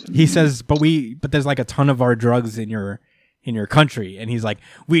 Yeah. He says, but there's like a ton of our drugs in your in your country. And he's like,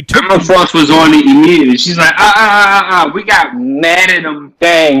 we took Emma Frost was on it immediately. She's like, we got mad at them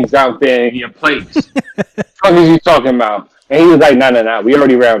things out there in your place. What are you talking about? And he was like, no, we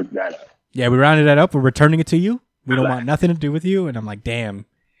already rounded that up. Yeah, we rounded that up. We're returning it to you. We don't want nothing to do with you. And I'm like, damn.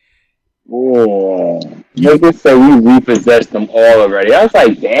 Oh, nigga said we repossessed them all already. I was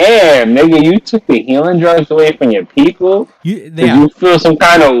like, damn, nigga, you took the healing drugs away from your people? Did you feel some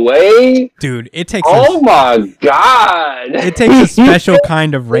kind of way? Dude, it takes my God. It takes a special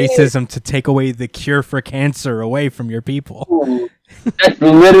kind of racism to take away the cure for cancer away from your people. That's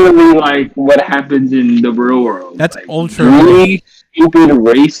literally like what happens in the real world. That's like, ultra really stupid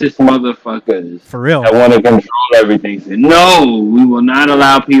racist motherfuckers. For real. That want to control everything. So, no, we will not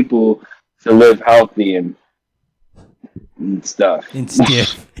allow people to live healthy and stuff. And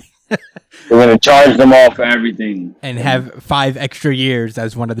stiff. We're going to charge them all for everything. And have 5 extra years,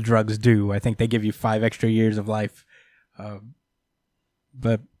 as one of the drugs do. I think they give you 5 extra years of life.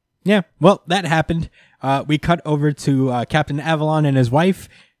 But, yeah. Well, that happened. We cut over to Captain Avalon and his wife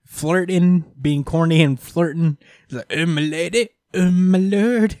flirting, being corny and flirting. He's like, my lady, my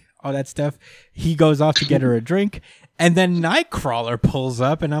lord. All that stuff. He goes off to get her a drink. And then Nightcrawler pulls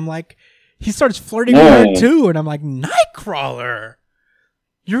up, and I'm like... He starts flirting with her too, and I'm like, Nightcrawler,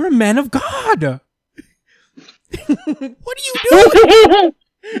 you're a man of God. What are you doing?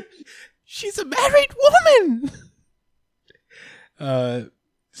 She's a married woman.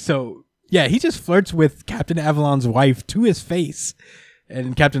 So yeah, he just flirts with Captain Avalon's wife to his face,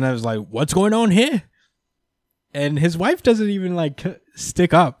 and Captain Avalon's like, "What's going on here?" And his wife doesn't even like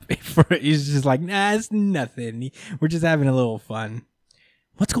stick up. He's just like, "Nah, it's nothing. We're just having a little fun."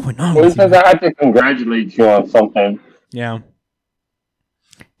 What's going on? Well, he says I have to congratulate you on something. Yeah.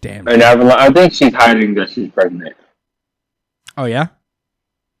 Damn. And Avalon, I think she's hiding that she's pregnant. Oh, yeah?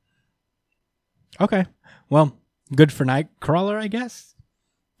 Okay. Well, good for Nightcrawler, I guess.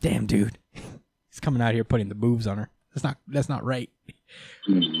 Damn, dude. He's coming out here putting the boobs on her. That's not right.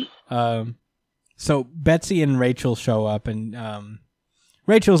 Mm-hmm. So Betsy and Rachel show up, and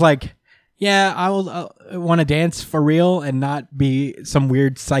Rachel's like, yeah, I will want to dance for real and not be some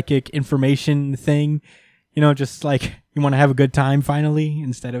weird psychic information thing. You know, just like you want to have a good time finally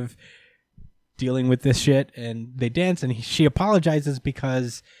instead of dealing with this shit. And they dance, and she apologizes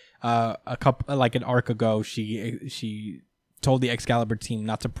because an arc ago, she told the Excalibur team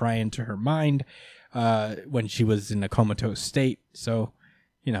not to pry into her mind when she was in a comatose state. So,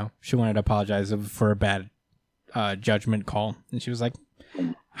 you know, she wanted to apologize for a bad judgment call. And she was like,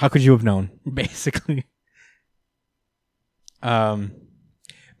 how could you have known? Basically.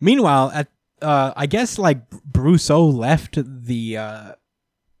 Meanwhile, I guess like Brousseau left the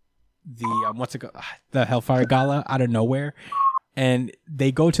the Hellfire Gala out of nowhere, and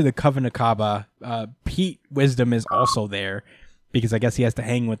they go to the Coven of Kaba. Pete Wisdom is also there because I guess he has to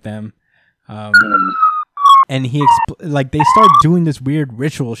hang with them. And he they start doing this weird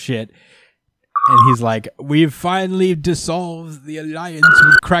ritual shit. And he's like, we've finally dissolved the alliance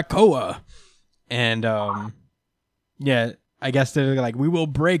with Krakoa. And, yeah, I guess they're like, we will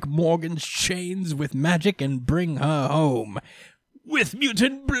break Morgan's chains with magic and bring her home with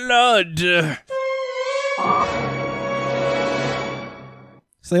mutant blood.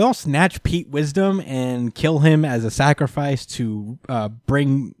 So they all snatch Pete Wisdom and kill him as a sacrifice to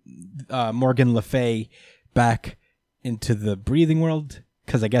bring Morgan Le Fay back into the breathing world.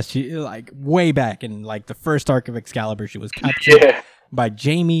 Because I guess she, like, way back in, like, the first arc of Excalibur, she was captured by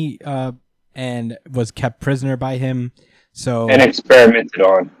Jamie and was kept prisoner by him. So and experimented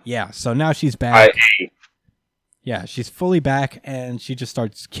on. Yeah, so now she's back. Yeah, she's fully back, and she just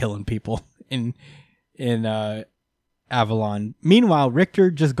starts killing people in Avalon. Meanwhile,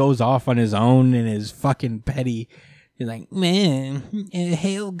 Richter just goes off on his own and is fucking petty. He's like, man,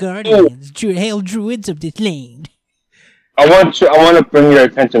 hail guardians, hail druids of this land. I want to bring your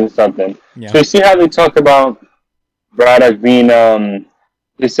attention to something. Yeah. So you see how they talk about Braddock being,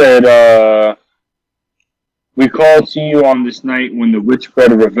 they said, we call to you on this night when the witch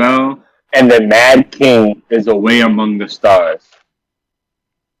bred revel and the Mad King is away among the stars.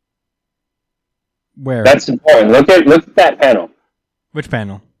 Where? That's important. Look at that panel. Which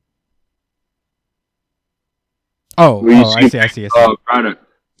panel? Oh, I see. Braddock.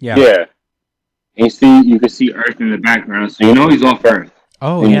 Yeah. Yeah. And you can see Earth in the background, so you know he's off Earth.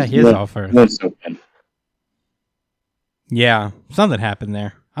 Oh, yeah, he is off Earth. Yeah, something happened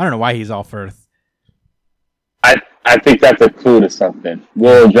there. I don't know why he's off Earth. I think that's a clue to something.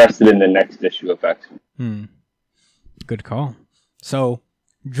 We'll address it in the next issue of X-Men. Good call. So,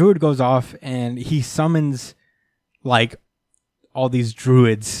 Druid goes off, and he summons, like, all these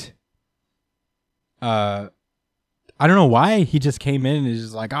druids. I I don't know why he just came in and is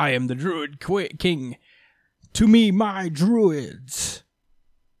just like, I am the Druid King. To me, my druids.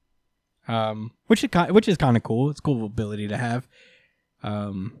 Which is kind of cool. It's a cool ability to have.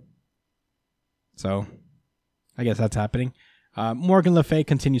 So, I guess that's happening. Morgan Le Fay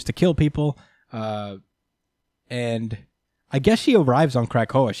continues to kill people. And I guess she arrives on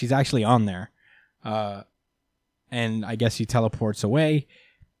Krakoa. She's actually on there. And I guess he teleports away.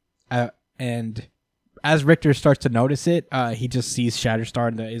 And as Richter starts to notice it, he just sees Shatterstar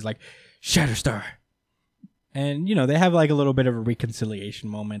and is like, Shatterstar. And, you know, they have like a little bit of a reconciliation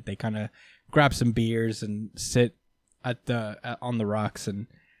moment. They kind of grab some beers and sit on the rocks. And,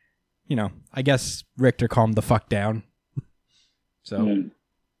 you know, I guess Richter calmed the fuck down. So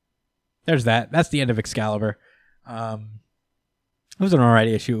there's that. That's the end of Excalibur. It was an alright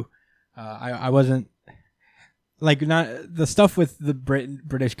issue. I wasn't like not the stuff with the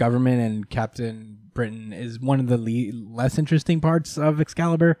British government and Captain Britain is one of the less interesting parts of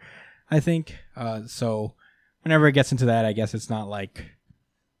Excalibur, I think. So whenever it gets into that, I guess it's not like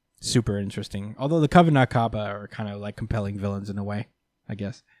super interesting. Although the Covenant Kappa are kind of like compelling villains in a way, I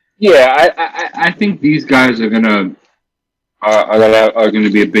guess. Yeah, I think these guys are gonna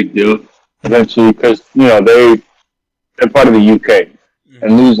be a big deal eventually because you know they're part of the UK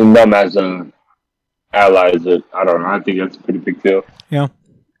and losing them as a ally is I don't know. I think that's a pretty big deal. Yeah,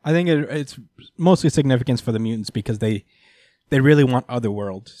 I think it's mostly significance for the mutants because they really want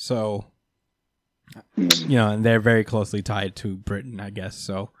Otherworld. So you know, and they're very closely tied to Britain, I guess.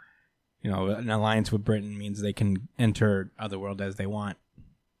 So you know, an alliance with Britain means they can enter Otherworld as they want.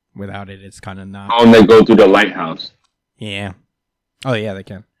 Without it, it's kind of not. Oh, and they go through the lighthouse. Yeah. Oh, yeah, they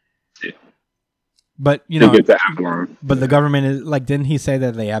can. Yeah. But, you know, get the Avalon. But the government is, like, didn't he say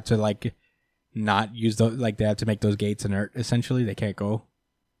that they have to, like, not use those, like, they have to make those gates inert, essentially? They can't go?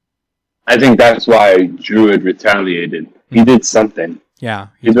 I think that's why Druid retaliated. He did something. Yeah.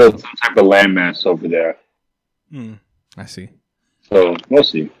 He built some type of landmass over there. I see. So, we'll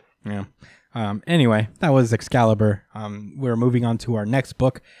see. Yeah. Anyway, that was Excalibur. We're moving on to our next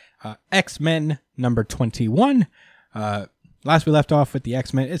book, X-Men number 21. Last we left off with the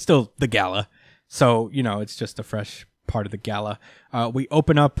X-Men. It's still the gala. So, you know, it's just a fresh part of the gala. We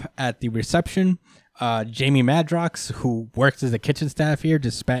open up at the reception. Jamie Madrox, who works as the kitchen staff here,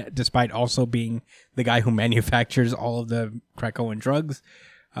 despite also being the guy who manufactures all of the Krakoan drugs.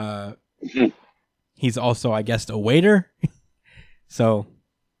 He's also, I guess, a waiter. So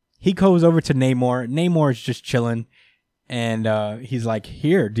he goes over to Namor. Namor is just chilling. And he's like,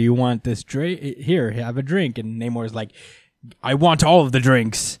 here, do you want this drink? Here, have a drink. And Namor's like, I want all of the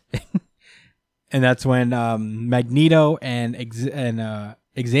drinks. And that's when Magneto and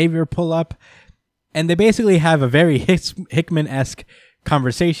Xavier pull up. And they basically have a very Hickman-esque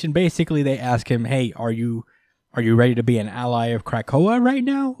conversation. Basically, they ask him, hey, are you ready to be an ally of Krakoa right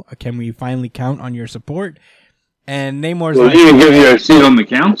now? Can we finally count on your support? And Namor's like, he give you a seat on the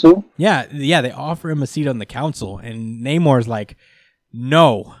council. Yeah, they offer him a seat on the council, and Namor's like,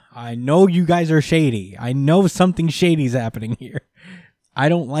 no, I know you guys are shady. I know something shady's happening here. I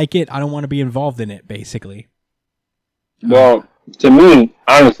don't like it. I don't want to be involved in it, basically. Well, to me,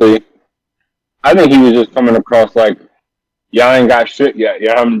 honestly, I think he was just coming across like, y'all ain't got shit yet.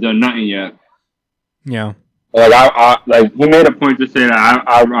 Y'all haven't done nothing yet. Yeah. Like, like he made a point to say that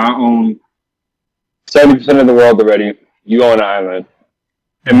I own 70% of the world already. You own an island.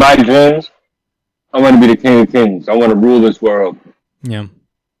 In my dreams, I want to be the king of kings. I want to rule this world. Yeah.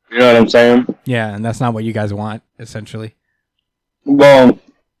 You know what I'm saying? Yeah, and that's not what you guys want, essentially. Well,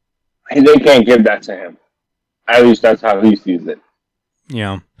 they can't give that to him. At least that's how he sees it.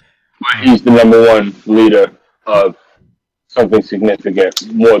 Yeah. But he's the number one leader of something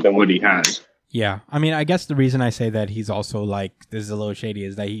significant more than what he has. Yeah. I mean, I guess the reason I say that he's also like, this is a little shady,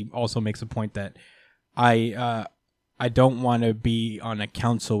 is that he also makes a point that I don't want to be on a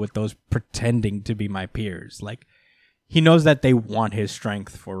council with those pretending to be my peers. Like, he knows that they want his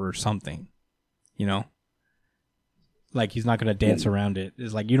strength for something, you know? Like, he's not going to dance around it.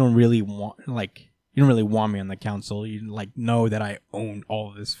 It's like, you don't really want me on the council. You, like, know that I own all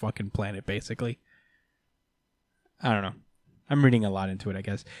of this fucking planet, basically. I don't know. I'm reading a lot into it, I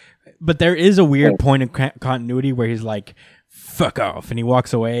guess. But there is a weird point of continuity where he's like, fuck off, and he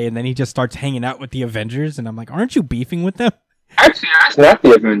walks away, and then he just starts hanging out with the Avengers, and I'm like, aren't you beefing with them? Actually, that's not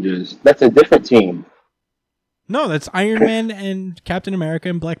the Avengers. That's a different team. No, that's Iron Man and Captain America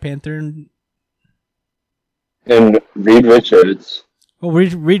and Black Panther and Reed Richards. Well,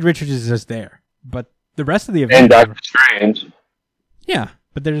 Reed Richards is just there, but the rest of the Avengers... And Doctor Strange. Yeah,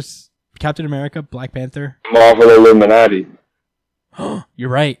 but there's Captain America, Black Panther... Marvel Illuminati. You're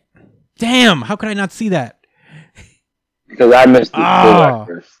right. Damn, how could I not see that? because I missed the school Oh. at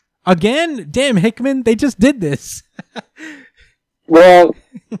first. Again? Damn, Hickman, they just did this. Well,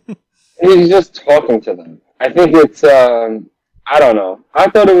 he's just talking to them. I think it's I don't know. I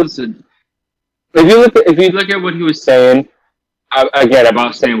thought it was if you look at what he was saying again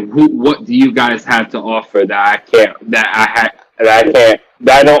about saying what do you guys have to offer that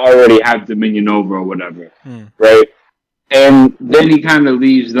I don't already have dominion over or whatever, right? And then he kind of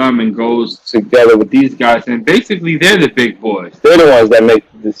leaves them and goes together with these guys, and basically they're the big boys. They're the ones that make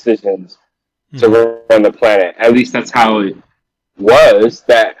the decisions to run the planet. At least that's how it was.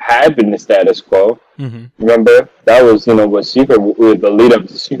 That had been the status quo. Mm-hmm. Remember, that was what the lead up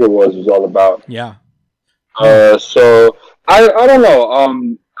to Secret Wars was all about. Yeah. So I don't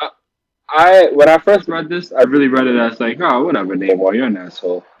know. I when I first read this, I really read it as like, oh, whatever, Namor, you're an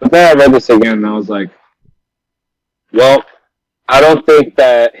asshole. But then I read this again, and I was like, well, I don't think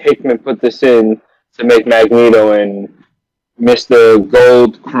that Hickman put this in to make Magneto and Mr.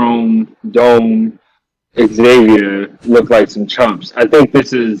 Gold Chrome Dome Xavier look like some chumps. I think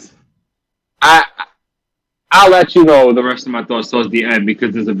this is. I'll let you know the rest of my thoughts towards the end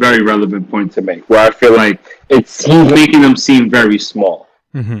because there's a very relevant point to make where I feel like he's making them seem very small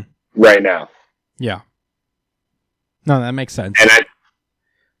right now. Yeah. No, that makes sense. And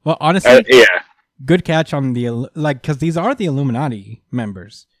well, honestly, yeah. Good catch on the because these are the Illuminati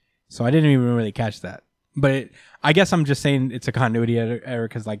members, so I didn't even really catch that. But I guess I'm just saying it's a continuity error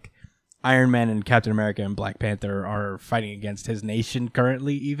because like Iron Man and Captain America and Black Panther are fighting against his nation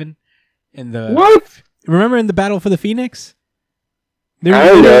currently, even in the What? Remember in the Battle for the Phoenix? They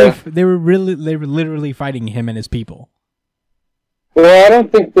were literally fighting him and his people. Well, I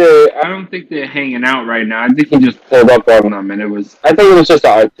don't think they're hanging out right now. I think he just pulled up on them, and I think it was just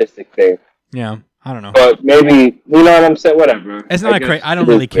an artistic thing. Yeah, I don't know. But maybe you know what I'm saying. Whatever. It's not I don't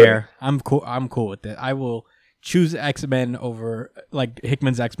really care. I'm cool with it. I will choose X-Men over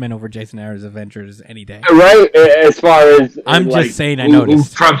Hickman's X-Men over Jason Aaron's Avengers any day. Right? As far as I'm just saying, I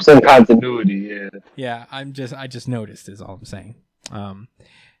noticed. Who trumps in continuity? Yeah. Yeah, I just noticed is all I'm saying.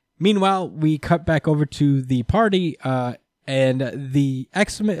 Meanwhile, we cut back over to the party, and the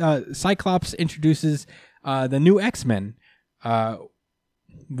X-Men, Cyclops introduces the new X-Men,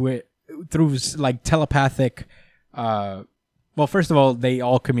 through telepathic. Well, first of all, they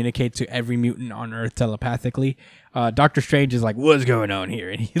all communicate to every mutant on Earth telepathically. Doctor Strange is like, "What's going on here?"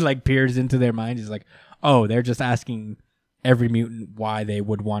 And he peers into their mind. He's like, "Oh, they're just asking every mutant why they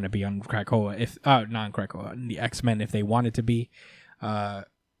would want to be on Krakoa not on Krakoa, the X-Men if they wanted to be.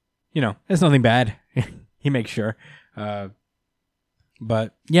 It's nothing bad." He makes sure.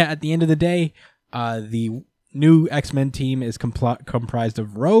 But yeah, at the end of the day, the new X-Men team is comprised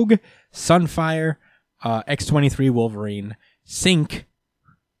of Rogue, Sunfire, X-23 Wolverine, Synch,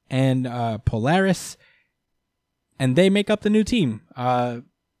 and Polaris, and they make up the new team.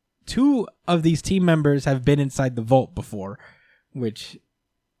 Two of these team members have been inside the vault before, which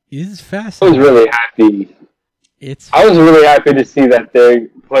is fascinating. I was really happy to see that they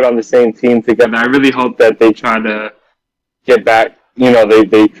put on the same team together. I really hope that they try to get back.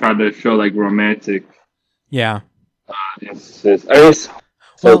 They try to show romantic. Yeah. It's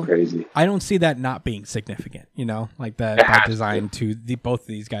so crazy. I don't see that not being significant, that by design to both of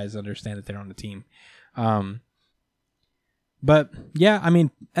these guys understand that they're on the team. But yeah, I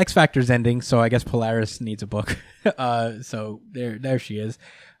mean, X Factor's ending, so I guess Polaris needs a book. So there she is,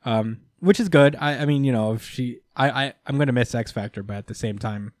 which is good. I mean, if I'm gonna miss X Factor, but at the same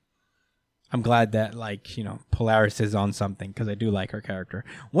time, I'm glad that Polaris is on something because I do like her character.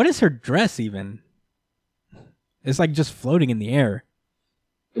 What is her dress even? It's just floating in the air.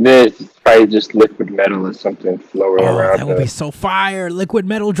 It is. It's probably just liquid metal or something floating around. That would be so fire! Liquid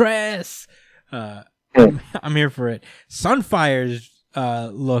metal dress. I'm here for it. Sunfire's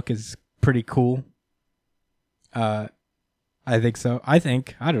look is pretty cool. I think so. I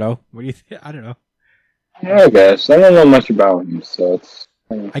don't know. What do you think? I don't know. I guess I don't know much about him, so it's.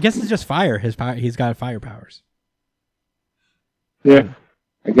 I guess it's just fire. He's got fire powers. Yeah,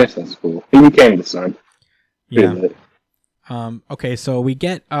 I guess that's cool. He became the sun. Yeah. Okay, so we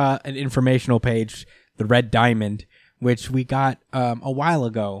get an informational page, the Red Diamond, which we got a while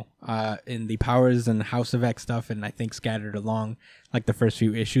ago in the Powers and House of X stuff, and I think scattered along the first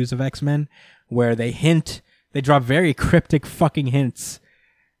few issues of X-Men, where they drop very cryptic fucking hints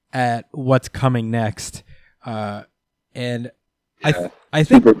at what's coming next. And yeah, I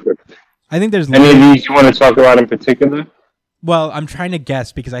think there's any of these you want to talk about in particular? Well, I'm trying to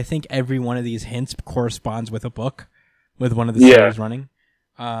guess because I think every one of these hints corresponds with a book, with one of the series running.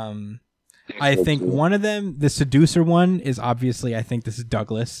 I think one of them, the Seducer one, is obviously, I think this is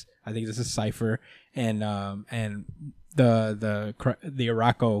Douglas. I think this is Cypher and the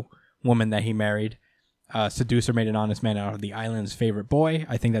Araco woman that he married. Seducer made an honest man out of the island's favorite boy.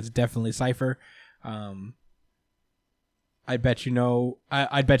 I think that's definitely Cypher. I bet you know.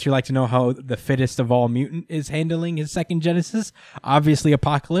 I'd bet you like to know how the fittest of all mutant is handling his second Genesis. Obviously,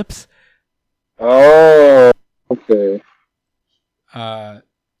 Apocalypse. Oh, okay.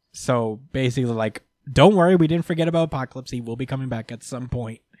 So basically, like, don't worry, we didn't forget about Apocalypse. He will be coming back at some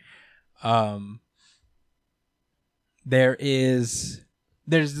point. There's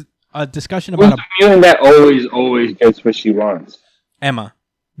a discussion about Who's the mutant that always gets what she wants? Emma,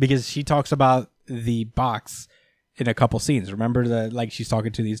 because she talks about the box in a couple scenes. Remember she's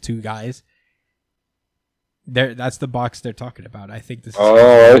talking to these two guys. That's the box they're talking about. I think this is Oh,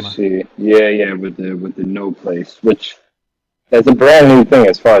 Emma. I see. Yeah, with the no place, which that's a brand new thing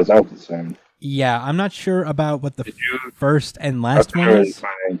as far as I'm concerned. Yeah, I'm not sure about what the Did you- first and I last couldn't one really is.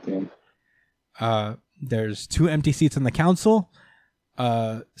 find anything. There's 2 empty seats on the council.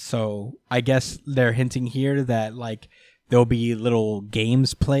 So I guess they're hinting here that like there'll be little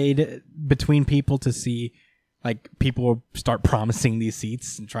games played between people to see, like, people will start promising these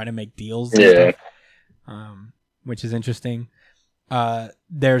seats and try to make deals. And Yeah. stuff, which is interesting.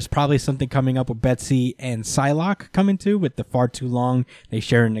 There's probably something coming up with Betsy and Psylocke coming too, with the far too long they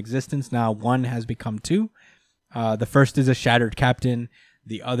share an existence. Now one has become 2. The first is a shattered captain.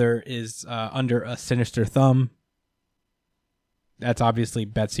 The other is under a sinister thumb. That's obviously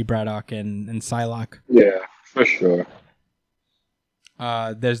Betsy Braddock and Psylocke. Yeah, for sure.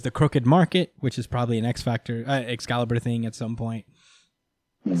 There's the Crooked Market, which is probably an Excalibur thing at some point.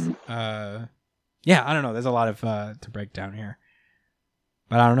 Mhm. Yeah, I don't know. There's a lot of to break down here,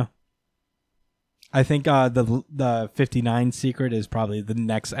 but I don't know. I think the 59 secret is probably the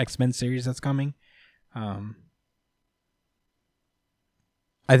next X-Men series that's coming. I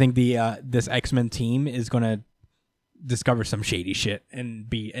think this X-Men team is gonna discover some shady shit and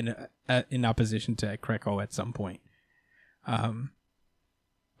be in opposition to Greco at some point.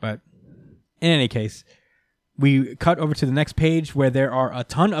 But in any case, we cut over to the next page where there are a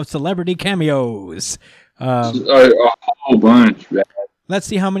ton of celebrity cameos. A whole bunch, man. Let's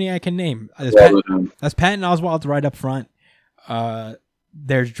see how many I can name. All of them. That's Patton Oswalt right up front.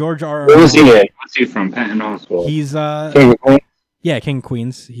 There's George R. R. What was he in? What's he from? Patton Oswalt. He's King of Queens? yeah, King of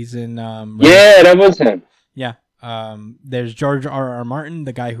Queens. He's in Yeah, that was him. yeah. There's George R. R. Martin,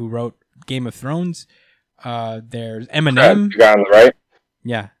 the guy who wrote Game of Thrones. There's Eminem. The guy on the right.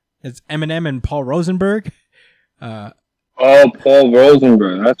 Yeah, it's Eminem and Paul Rosenberg. Oh, Paul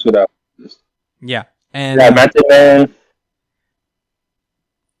Rosenberg. That's what I was. Yeah, and Yeah, Method Man.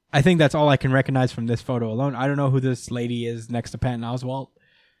 I think that's all I can recognize from this photo alone. I don't know who this lady is next to Patton Oswalt.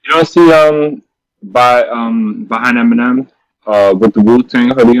 You don't see behind Eminem with the Wu-Tang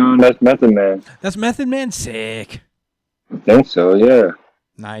hoodie on. That's Method Man. That's Method Man. Sick. I think so. Yeah.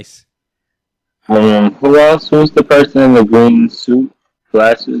 Nice. Who else? Who's the person in the green suit,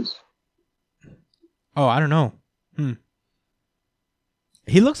 glasses? Oh, I don't know.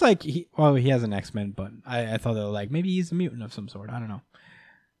 He looks like he has an X-Men, but I thought they were like, maybe he's a mutant of some sort. I don't know.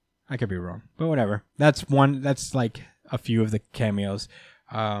 I could be wrong, but whatever. That's like a few of the cameos.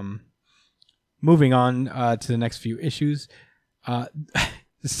 Moving on to the next few issues.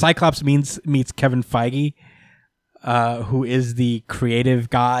 Cyclops meets Kevin Feige, who is the creative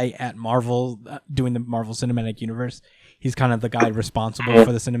guy at Marvel, doing the Marvel Cinematic Universe. He's kind of the guy responsible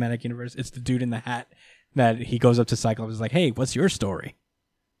for the Cinematic Universe. It's the dude in the hat that he goes up to Cyclops and is like, hey, what's your story?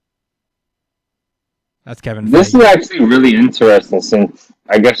 That's Kevin Feige. This is actually really interesting since,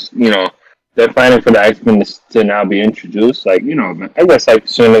 I guess, they're planning for the X-Men to now be introduced. Like, I guess like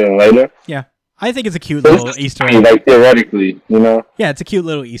sooner than later. Yeah. I think it's a cute So little this is Easter funny, egg. like theoretically, Yeah, it's a cute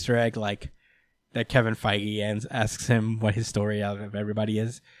little Easter egg, like that Kevin Feige asks him what his story out of everybody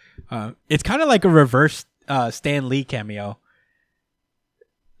is. It's kind of like a reverse Stan Lee cameo.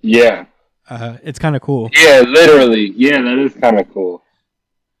 Yeah. It's kind of cool. Yeah, literally. Yeah, that is kind of cool.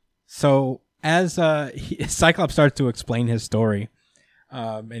 So as Cyclops starts to explain his story,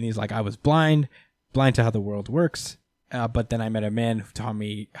 and he's like, I was blind to how the world works, but then I met a man who taught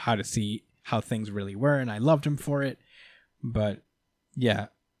me how to see how things really were, and I loved him for it. But yeah,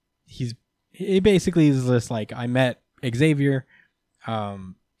 he basically is just like, I met Xavier,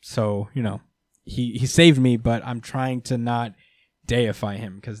 so he saved me, but I'm trying to not deify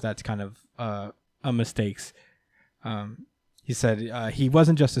him because that's kind of a mistake. He said he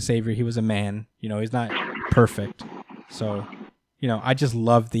wasn't just a savior, he was a man. He's not perfect, so I just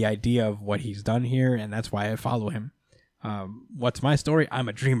love the idea of what he's done here, and that's why I follow him. What's my story? I'm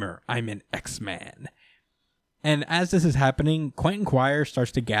a dreamer. I'm an X-Man. And as this is happening, Quentin Quire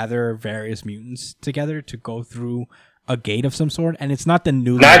starts to gather various mutants together to go through a gate of some sort, and it's not the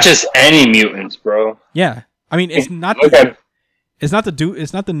new. Not just any mutants, bro. Yeah, I mean it's not. It's not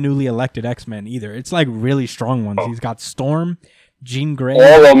the newly elected X-Men either. It's like really strong ones. He's got Storm, Jean Grey,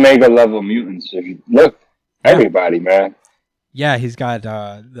 all Omega level mutants. If you look, everybody, man. Yeah, he's got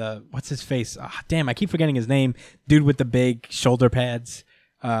the what's his face? Damn, I keep forgetting his name. Dude with the big shoulder pads.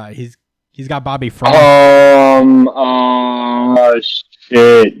 He's got Bobby Frog.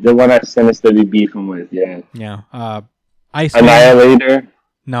 Shit, the one that Sinister be beefing with. Yeah. Yeah. Iceman. Annihilator.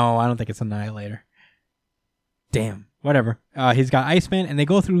 No, I don't think it's Annihilator. Damn. Whatever. He's got Iceman, and they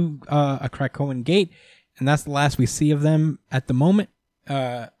go through a Krakoan gate, and that's the last we see of them at the moment.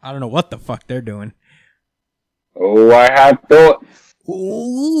 I don't know what the fuck they're doing. Oh, I have thoughts.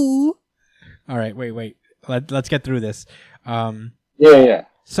 Ooh. All right, wait. Let's get through this. Yeah.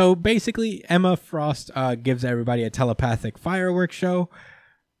 So basically, Emma Frost gives everybody a telepathic fireworks show,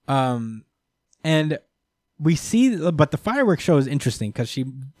 and we see. But the fireworks show is interesting because she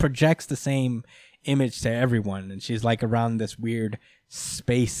projects the same image to everyone, and she's like around this weird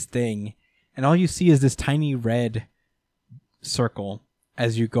space thing, and all you see is this tiny red circle.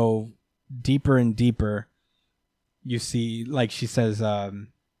 As you go deeper and deeper, you see, like she says,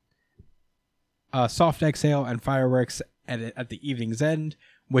 soft exhale and fireworks at the evening's end,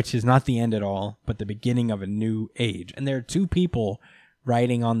 which is not the end at all, but the beginning of a new age. And there are two people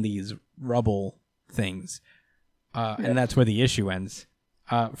riding on these rubble things, and that's where the issue ends.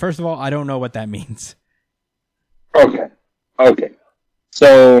 First of all, I don't know what that means. Okay.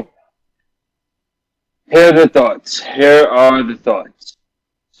 So, here are the thoughts.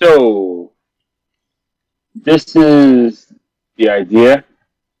 So, this is the idea.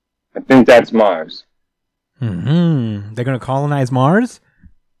 I think that's Mars. Mm-hmm. They're going to colonize Mars?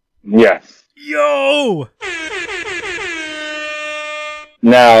 Yes. Yo!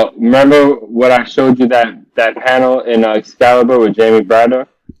 Now, remember what I showed you that panel in Excalibur with Jamie Brado?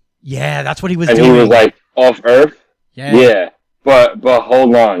 Yeah, that's what he was and doing. And he was like off Earth? Yeah. But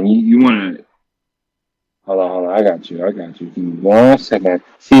hold on. You want to... Hold on. I got you. Give me 1 second.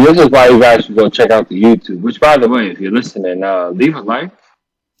 See, this is why you guys should go check out the YouTube. Which, by the way, if you're listening, leave a like.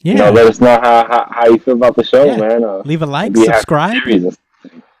 Yeah. Let us know how you feel about the show, man. Leave a like, subscribe.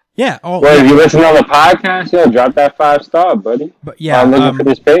 Yeah. Well, if you listen on the podcast, drop that 5-star, buddy. But yeah, I'm looking for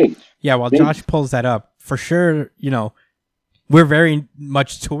this page. Yeah, while Josh pulls that up, for sure, we're very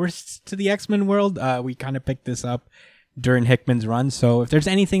much tourists to the X-Men world. We kind of picked this up during Hickman's run. So if there's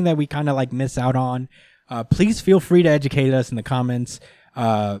anything that we kind of like miss out on, please feel free to educate us in the comments.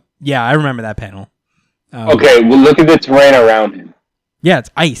 Yeah, I remember that panel. Okay, well, look at the terrain around him. Yeah,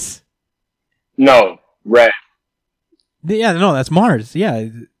 it's ice. No, red. Yeah, no, that's Mars. Yeah.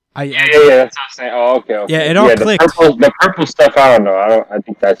 Yeah, that's what I'm saying. Oh, okay. Yeah, it all clicked. The purple stuff, I don't know. I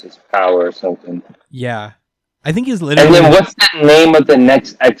think that's his power or something. Yeah. I think he's literally... And then what's the name of the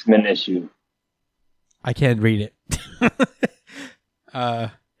next X-Men issue? I can't read it.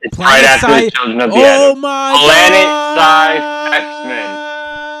 It's right after the Children of the Atom. Oh my God! Planet-Size X-Men.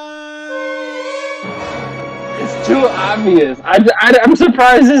 It's too obvious. I'm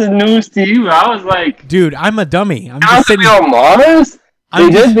surprised this is news to you. I was like... Dude, I'm a dummy. I'm just sitting on Mars? They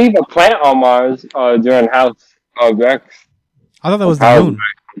did leave a plant on Mars during House of X. I thought that was the moon.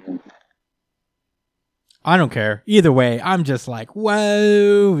 I don't care. Either way, I'm just like,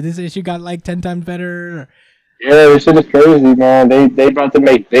 whoa, this issue got like 10 times better. Yeah, this shit is crazy, man. They about to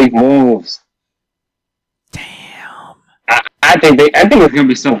make big moves. Damn. I think it's gonna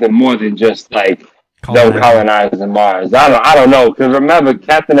be something more than just like them colonizing Mars. I don't know, because remember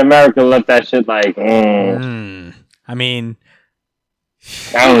Captain America left that shit like. I mean,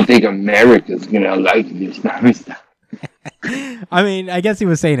 I don't think America's gonna like this. I mean, I guess he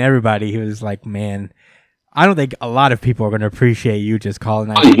was saying everybody. He was like, man, I don't think a lot of people are going to appreciate you just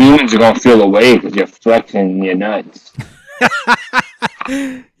colonizing. Humans are going to feel away because you're flexing your nuts.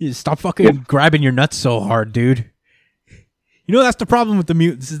 You stop fucking grabbing your nuts so hard, dude. That's the problem with the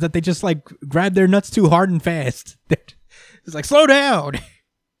mutants is that they just like grab their nuts too hard and fast. It's like, slow down.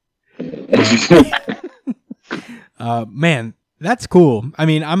 Man, that's cool. I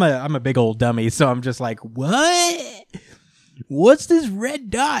mean, I'm a big old dummy, so I'm just like, what? What's this red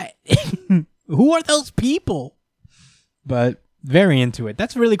dot? Who are those people? But very into it.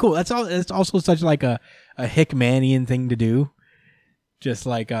 That's really cool. It's also such like a Hickmanian thing to do. Just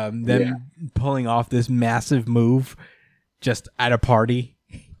like them pulling off this massive move just at a party.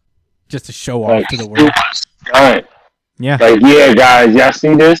 Just to show off to the world. Yeah. Like, yeah, guys, y'all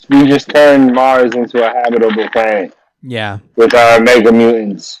see this? We just turned Mars into a habitable planet. Yeah. With our Mega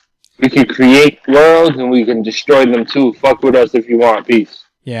Mutants. We can create worlds and we can destroy them too. Fuck with us if you want. Peace.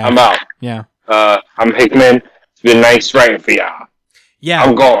 Yeah. I'm out. Yeah. I'm Hickman. It's been nice writing for y'all. Yeah,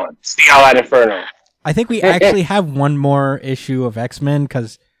 I'm gone. See y'all at Inferno. I think we actually have one more issue of X-Men,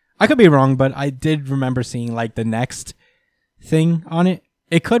 because I could be wrong, but I did remember seeing like the next thing on it.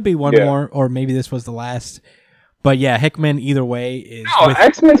 It could be one more, or maybe this was the last. But yeah, Hickman either way is. No,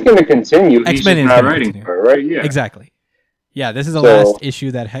 X-Men's going to continue. X-Men is not going to writing continue. for it, right? Yeah. Exactly. Yeah, this is the last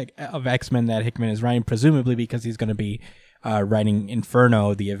issue of X-Men that Hickman is writing, presumably because he's going to be writing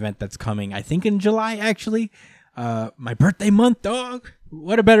Inferno, the event that's coming, I think in July, actually. My birthday month, dog.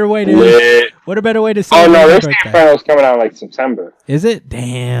 What a better way to say Oh no, my this birthday. Inferno's coming out like September. Is it?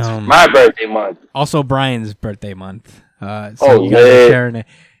 Damn. My birthday month. Also Brian's birthday month. So Oh, you guys are sharing it.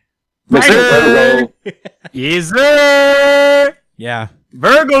 Mr. Virgo. Yes, sir. Yeah.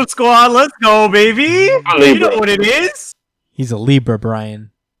 Virgo squad, let's go, baby. You know what it is. He's a Libra,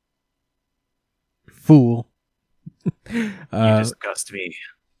 Brian. Fool. You disgust me.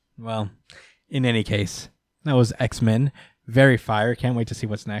 Well, in any case, that was X-Men. Very fire. Can't wait to see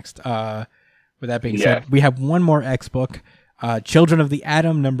what's next. With that being said, we have one more X book. Children of the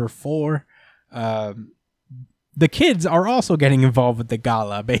Atom, number 4. The kids are also getting involved with the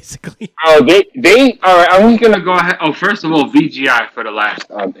gala, basically. Oh, they all right. I'm just gonna go ahead. Oh, first of all, VGI for the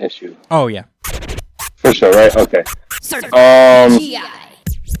last issue. Oh yeah, for sure, right? Okay. GI.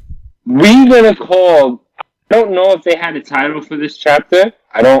 We gonna call. I don't know if they had a title for this chapter.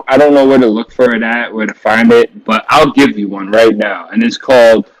 I don't know where to look for it at, where to find it, but I'll give you one right now, and it's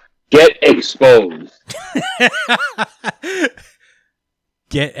called "Get Exposed."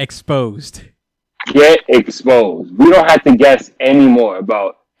 Get exposed. Get exposed. We don't have to guess anymore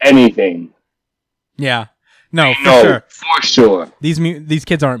about anything. Yeah. No, for No, sure. for sure. These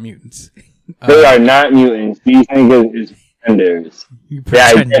kids aren't mutants. They are not mutants. These niggas is pretenders. They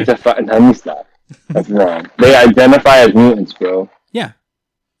identify. Let me stop. That's wrong. They identify as mutants, bro. Yeah.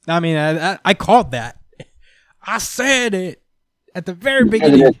 I mean, I called that. I said it at the very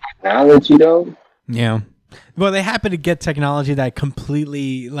beginning. Technology, though. Yeah. Well, they happen to get technology that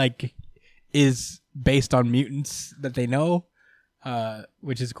completely is based on mutants that they know,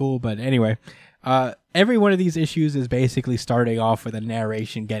 which is cool. But anyway, every one of these issues is basically starting off with a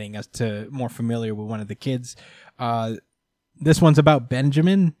narration, getting us to more familiar with one of the kids. This one's about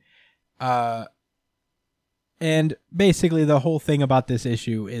Benjamin. And basically the whole thing about this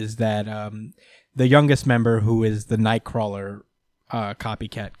issue is that the youngest member, who is the Nightcrawler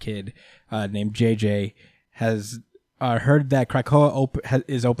copycat kid named JJ, has heard that Krakoa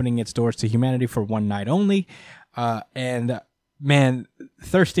is opening its doors to humanity for one night only. And man,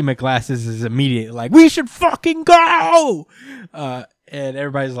 Thirsty McGlasses is immediately like, we should fucking go! And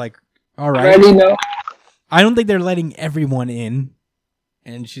everybody's like, all right. Already know. I don't think they're letting everyone in.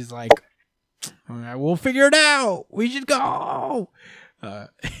 And she's like, all right, we'll figure it out. We should go.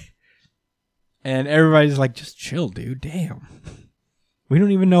 And everybody's like, just chill, dude. Damn. We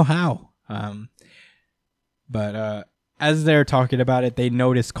don't even know how. But as they're talking about it, they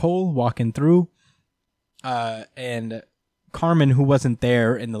notice Cole walking through. And Carmen, who wasn't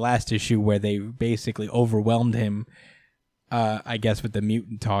there in the last issue where they basically overwhelmed him, I guess, with the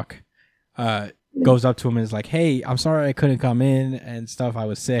mutant talk, goes up to him and is like, hey, I'm sorry I couldn't come in and stuff. I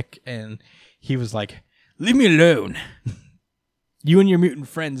was sick. And he was like, leave me alone. You and your mutant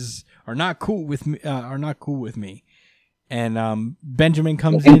friends are not cool with me. And Benjamin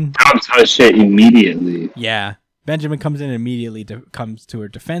comes in. Dumps her shit immediately. Yeah. Benjamin comes in and immediately comes to her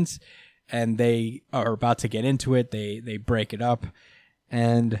defense. And they are about to get into it. They break it up.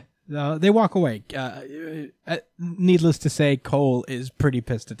 And they walk away. Needless to say, Cole is pretty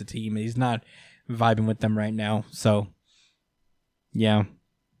pissed at the team. He's not vibing with them right now. So, yeah.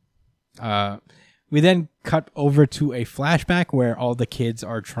 We then cut over to a flashback where all the kids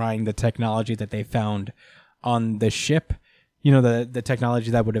are trying the technology that they found on the ship. You know, the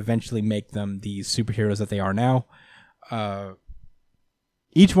technology that would eventually make them the superheroes that they are now.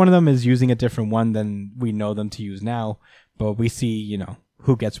 Each one of them is using a different one than we know them to use now, but we see, you know,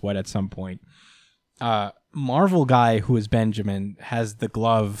 who gets what at some point. Marvel guy, who is Benjamin, has the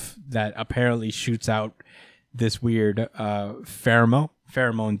glove that apparently shoots out this weird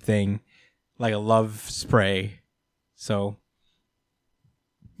pheromone thing, like a love spray. So,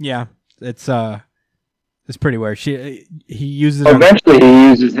 yeah, it's pretty weird. He uses it eventually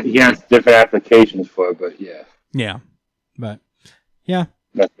he has different applications for it, but yeah. Yeah, but yeah.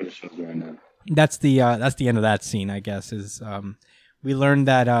 That's what it shows right now. That's the end of that scene, I guess. Is we learned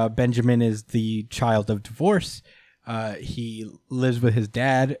that Benjamin is the child of divorce. He lives with his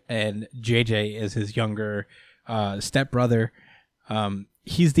dad, and JJ is his younger stepbrother.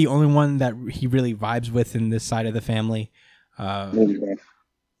 He's the only one that he really vibes with in this side of the family.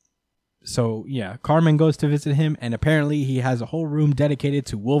 So yeah, Carmen goes to visit him, and apparently he has a whole room dedicated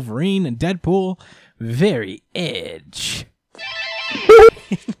to Wolverine and Deadpool. Very Edge.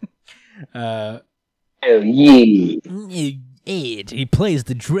 Hell yeah. Edge. He plays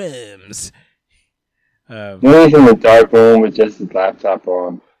the drums. He's in the dark room with just his laptop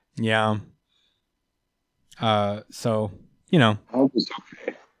on. Yeah. So you know. I hope it's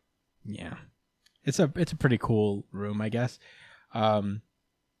okay. Yeah. It's a pretty cool room, I guess.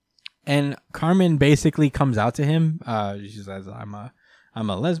 And Carmen basically comes out to him. She says, "I'm a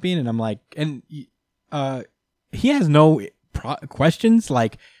lesbian," and I'm like, and he has no questions.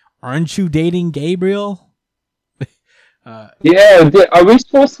 Like, aren't you dating Gabriel? Yeah. Are we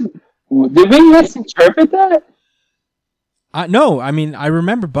supposed to? Did we misinterpret that? No. I mean, I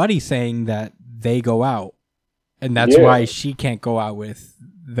remember Buddy saying that they go out, and that's why she can't go out with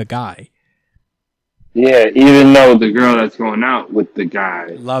the guy. Yeah, even though the girl that's going out with the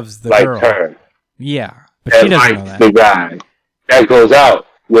guy loves the like girl. her. Yeah, but she doesn't know likes that. the guy that goes out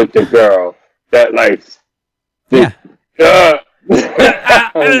with the girl that likes. Yeah.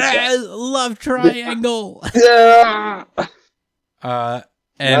 Love triangle. Yeah. And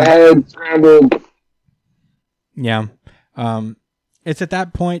My head scrambled. yeah, it's at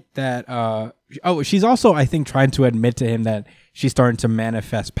that point that she's also, I think, trying to admit to him that she's starting to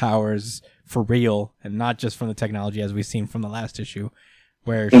manifest powers for real and not just from the technology, as we've seen from the last issue,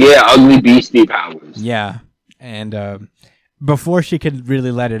 where ugly beastie powers. Yeah, and before she could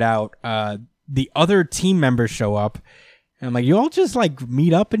really let it out, the other team members show up, and I'm like, you all just like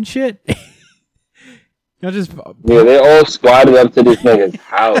meet up and shit. Y'all just they all squatted up to this nigga's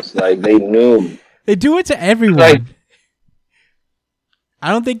house like they knew. They do it to everyone. Like, I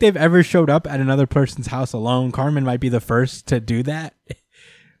don't think they've ever showed up at another person's house alone. Carmen might be the first to do that.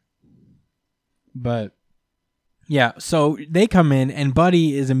 But yeah, so they come in and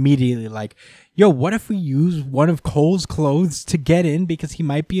Buddy is immediately like, yo, what if we use one of Cole's clothes to get in because he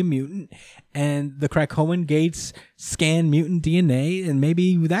might be a mutant, and the Krakoan gates scan mutant DNA, and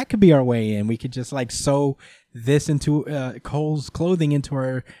maybe that could be our way in. We could just like sew this into Cole's clothing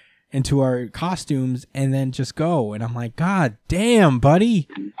into our costumes and then just go. And I'm like, God damn, Buddy.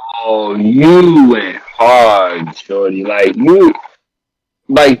 Oh, you went hard, shorty.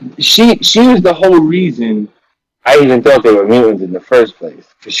 She was the whole reason I even thought they were mutants in the first place.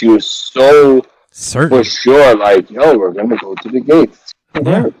 Because she was so certain, for sure, like, yo, we're gonna go to the gates.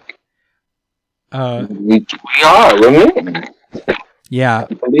 Yeah. We are. We're mutants. Yeah.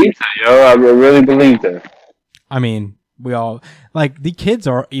 I believed her, yo. I really believed her. I mean, we all, like, the kids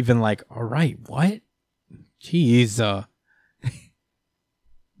are even like, all right, what? Jeez.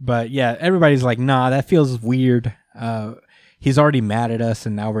 But yeah, everybody's like, nah, that feels weird. He's already mad at us,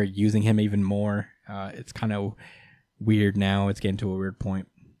 and now we're using him even more. It's kind of weird now. It's getting to a weird point.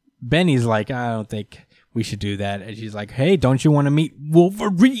 Benny's like, I don't think we should do that. And she's like, hey, don't you want to meet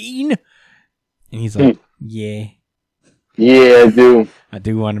Wolverine? And he's like, yeah. Yeah, I do. I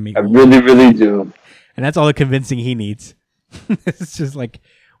do want to meet Wolverine. Really, really do. And that's all the convincing he needs. It's just like,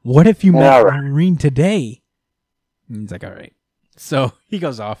 what if you met Wolverine today? And he's like, all right. So he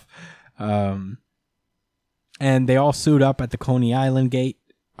goes off. And they all suit up at the Coney Island gate.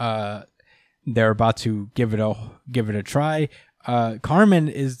 They're about to give it a try. Carmen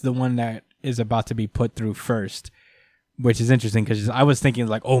is the one that is about to be put through first, which is interesting because I was thinking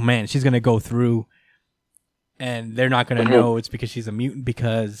like, oh man, she's gonna go through, and they're not gonna know it's because she's a mutant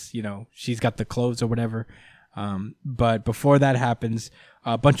because she's got the clothes or whatever. But before that happens,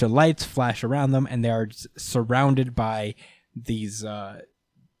 a bunch of lights flash around them, and they are surrounded by these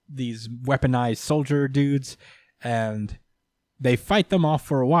weaponized soldier dudes, and they fight them off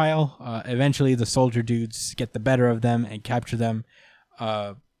for a while. Eventually, the soldier dudes get the better of them and capture them.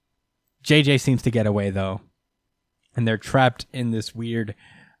 JJ seems to get away, though. And they're trapped in this weird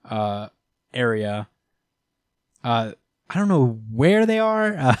area. I don't know where they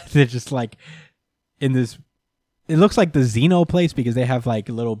are. They're just like in this... It looks like the Xeno place because they have like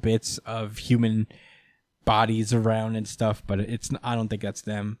little bits of human bodies around and stuff. But I don't think that's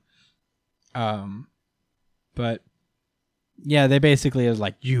them. But... yeah, they basically is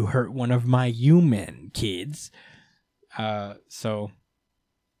like, you hurt one of my human kids. So,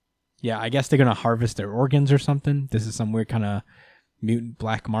 yeah, I guess they're going to harvest their organs or something. This is some weird kind of mutant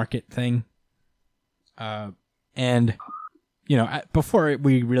black market thing. And, before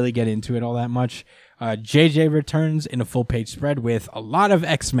we really get into it all that much, JJ returns in a full-page spread with a lot of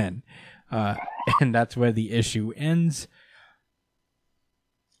X-Men. And that's where the issue ends.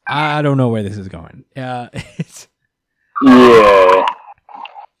 I don't know where this is going. It's... yeah.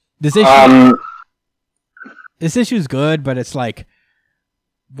 This issue's good, but it's like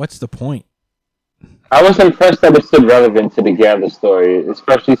what's the point? I was impressed that it stood relevant to the Gather story,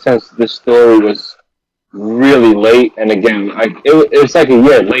 especially since the story was really late, and again, like it was like a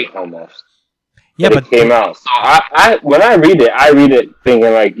year late almost. Yeah, but it came out. So I when I read it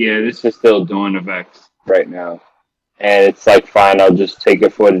thinking like, yeah, this is still Dawn of X right now, and it's like fine, I'll just take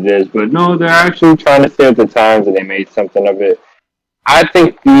it for what it is. But no, they're actually trying to stay with the times, and they made something of it. I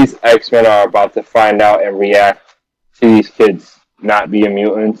think these X-Men are about to find out and react to these kids not being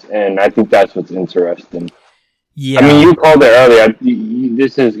mutants, and I think that's what's interesting. Yeah, I mean, you called it earlier.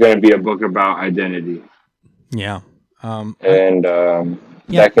 This is going to be a book about identity. Yeah. That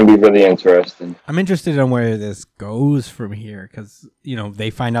can be really interesting. I'm interested in where this goes from here, because, you know, they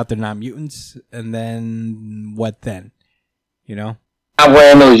find out they're not mutants, and then what then? You know? Not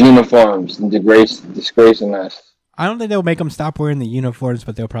wearing those uniforms and disgracing us. I don't think they'll make them stop wearing the uniforms,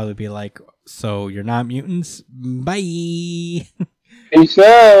 but they'll probably be like, so you're not mutants? Bye! Peace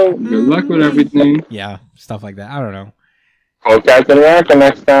out! Good luck with everything. Yeah, stuff like that. I don't know. Call Captain America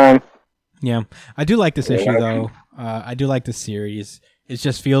next time. Yeah, I do like this issue, though. I do like the series. It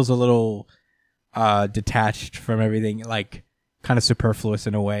just feels a little detached from everything, like kind of superfluous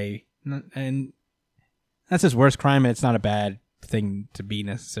in a way. And that's his worst crime, and it's not a bad thing to be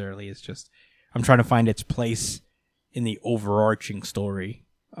necessarily. It's just I'm trying to find its place in the overarching story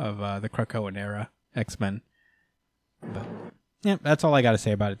of the Krakoan era X-Men. But yeah, that's all I got to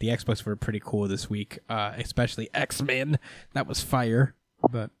say about it. The X-Books were pretty cool this week, especially X-Men. That was fire.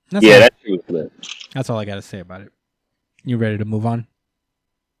 But that's all I got to say about it. You ready to move on?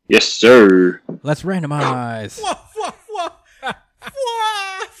 Yes, sir. Let's randomize.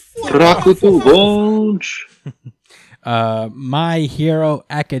 My Hero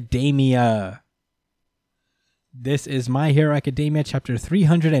Academia. This is My Hero Academia, chapter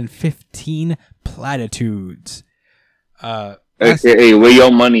 315, Platitudes. AKA, where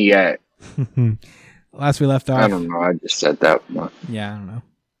your money at? Last we left off. I don't know. I just said that one. Yeah, I don't know.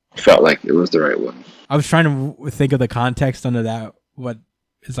 Felt like it was the right one. I was trying to think of the context under that. What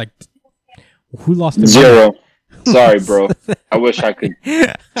is like? Who lost their Zero. money? Sorry, bro. I wish I could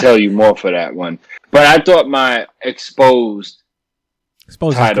tell you more for that one. But I thought my exposed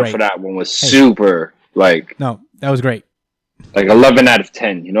title for that one was super, like... No, that was great. Like 11 out of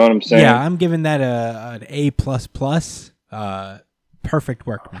 10, you know what I'm saying? Yeah, I'm giving that an A++. Perfect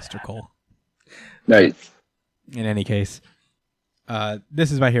work, Mr. Cole. Nice. In any case,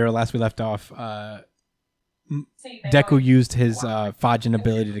 this is My Hero. Last we left off, Deku used his Fajin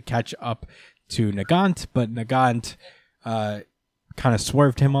ability to catch up to Nagant, but Nagant kind of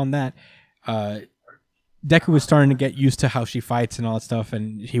swerved him on that. Deku was starting to get used to how she fights and all that stuff,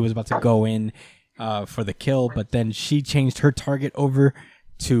 and he was about to go in for the kill, but then she changed her target over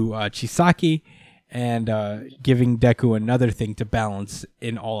to Chisaki, and giving Deku another thing to balance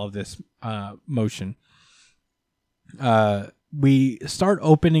in all of this motion. We start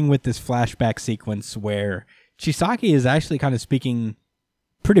opening with this flashback sequence where Chisaki is actually kind of speaking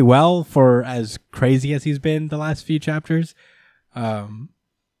pretty well for as crazy as he's been the last few chapters. I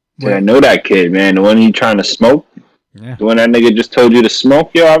know that kid, man. The one he trying to smoke. Yeah. The one that nigga just told you to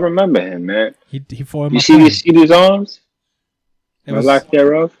smoke. Yo, I remember him, man. He fought you see his arms? It was, lack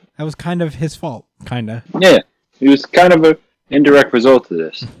thereof? That was kind of his fault, kind of. Yeah. He was kind of an indirect result of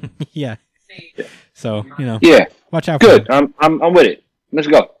this. Yeah. So, you know. Yeah. Watch out for him. I'm with it. Let's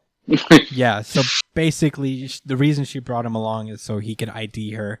go. Yeah, so basically the reason she brought him along is so he could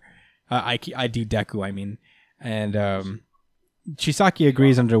ID her. ID Deku, I mean. And Chisaki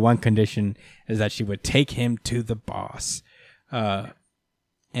agrees under one condition, is that she would take him to the boss.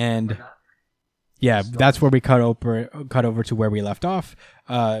 And yeah, that's where we cut over to where we left off.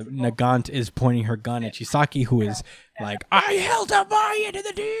 Nagant is pointing her gun at Chisaki, who is like, I held up my end of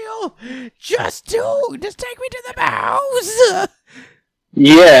the deal. Just take me to the boss.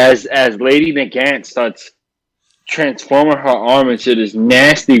 Yeah, as Lady Nagant starts transforming her arm into this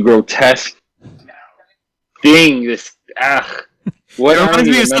nasty, grotesque thing. What it reminds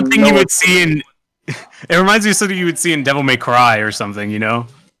me of something you would see in. It reminds me of something you would see in Devil May Cry or something, you know?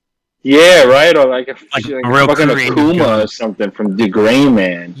 Yeah, right. Or like a real fucking Akuma or something from The Gray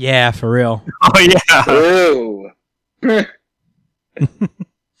Man. Yeah, for real. Oh yeah. Ew.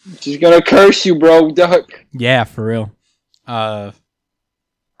 She's gonna curse you, bro, duck. Yeah, for real.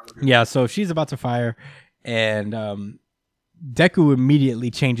 Yeah, so she's about to fire, and Deku immediately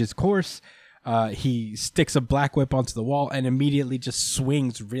changes course. He sticks a black whip onto the wall and immediately just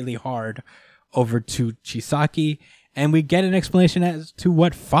swings really hard over to Chisaki, and we get an explanation as to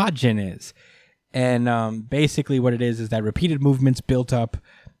what Fajin is. And basically what it is that repeated movements build up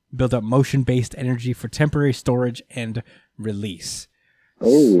motion-based energy for temporary storage and release.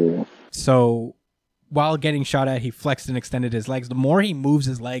 Oh. So while getting shot at, he flexed and extended his legs. The more he moves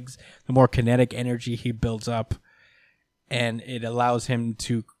his legs, the more kinetic energy he builds up, and it allows him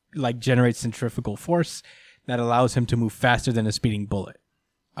to like generate centrifugal force that allows him to move faster than a speeding bullet.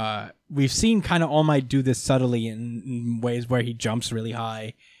 We've seen kind of All Might do this subtly in ways where he jumps really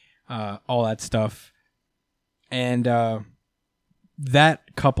high, all that stuff. And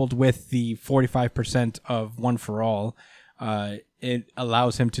that coupled with the 45% of One For All, it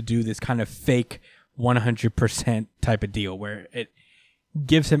allows him to do this kind of fake 100% type of deal where it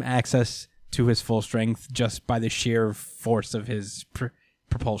gives him access to his full strength just by the sheer force of his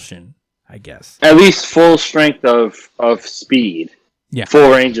propulsion, I guess. At least full strength of speed. Yeah.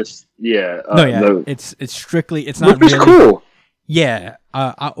 Full range of it's strictly it's not which is really cool. Yeah.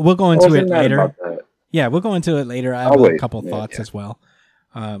 We'll go into it mad later. about that. Yeah, we'll go into it later. I have a couple thoughts as well.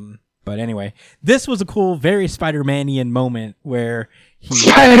 But anyway, this was a cool, very Spider-Manian moment where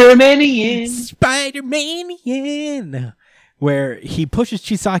Spider-Manian, where he pushes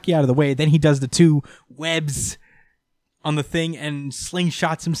Chisaki out of the way, then he does the two webs on the thing and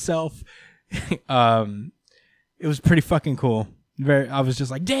slingshots himself. It was pretty fucking cool. I was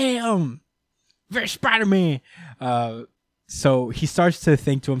just like, damn, very Spider-Man. So he starts to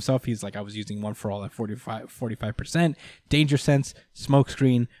think to himself, he's like, I was using One For All at 45%, Danger Sense,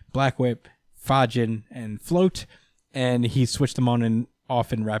 Smokescreen, Black Whip, Fajin, and Float. And he switched them on and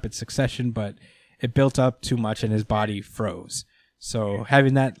off in rapid succession, but it built up too much and his body froze. So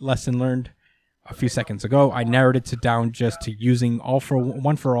having that lesson learned a few seconds ago, I narrowed it down just to using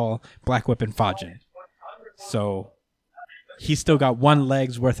One For All, Black Whip, and Fajin. So he's still got one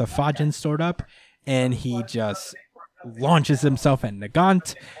leg's worth of Fajin stored up, and he just launches himself at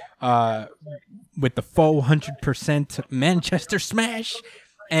Nagant with the full 100% Manchester Smash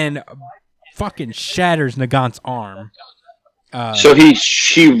and fucking shatters Nagant's arm. So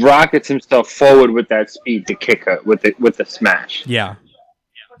she rockets himself forward with that speed to kick her with the smash. Yeah,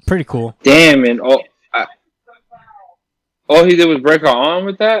 pretty cool. Damn, and all he did was break her arm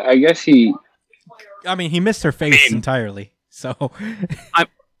with that. I guess he missed her face entirely. So,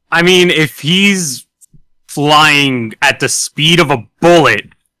 I mean, if he's flying at the speed of a bullet,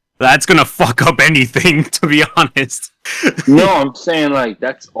 that's gonna fuck up anything, to be honest. No, I'm saying like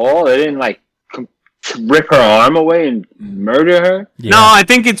that's all. They didn't like rip her arm away and murder her. Yeah. No, I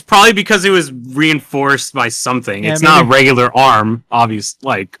think it's probably because it was reinforced by something. It's not a regular arm,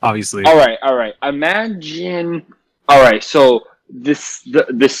 obviously. All right. Imagine. All right, so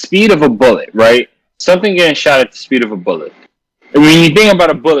the speed of a bullet, right? Something getting shot at the speed of a bullet. When you think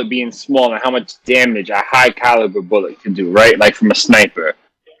about a bullet being small and how much damage a high caliber bullet can do, right? Like from a sniper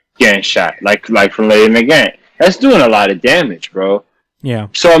getting shot, like from Lady Nagant. That's doing a lot of damage, bro. Yeah.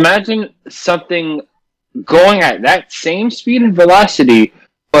 So imagine something going at that same speed and velocity,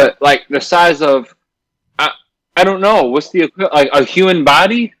 but like the size of, I don't know, what's the like a human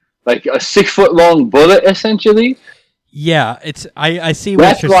body, like a 6 foot long bullet, essentially. Yeah, it's I see what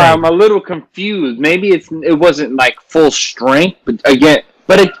That's you're why saying. I'm a little confused. Maybe it wasn't like full strength, but again,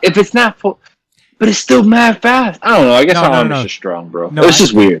 if it's not full, but it's still mad fast. I don't know. I guess our arm is just strong, bro. No, it's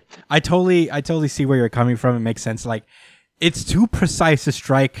just weird. I totally see where you're coming from. It makes sense. Like, it's too precise a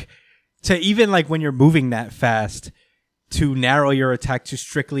strike to even like when you're moving that fast to narrow your attack to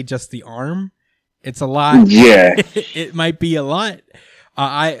strictly just the arm. It's a lot. Yeah, it might be a lot.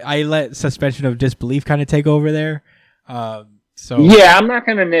 I let suspension of disbelief kind of take over there. So yeah, I'm not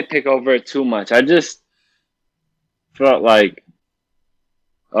gonna nitpick over it too much. I just felt like,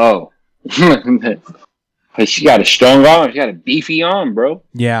 oh, she got a strong arm. She got a beefy arm, bro.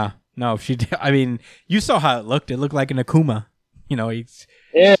 Yeah, no, she did. I mean, you saw how it looked. It looked like an Akuma. You know, he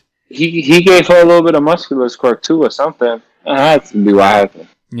gave her a little bit of muscular quirk too, or something. That had to be what happened.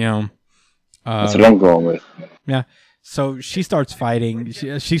 You know, that's what I'm going with. Yeah. So she starts fighting.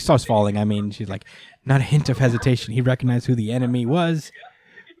 She starts falling. I mean, she's like, not a hint of hesitation. He recognized who the enemy was,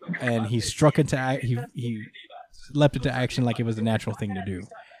 and he struck into he leapt into action like it was the natural thing to do.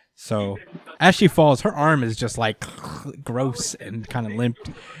 So as she falls, her arm is just like gross and kind of limp.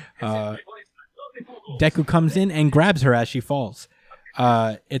 Deku comes in and grabs her as she falls.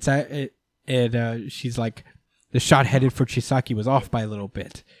 She's like, the shot headed for Chisaki was off by a little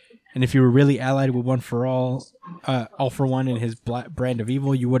bit. And if you were really allied with All for One in his brand of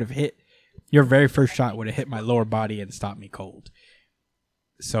evil, you would have hit. Your very first shot would have hit my lower body and stopped me cold.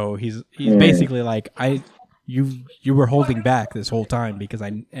 So he's basically like, you were holding back this whole time because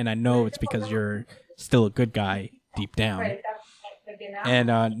I know it's because you're still a good guy deep down. And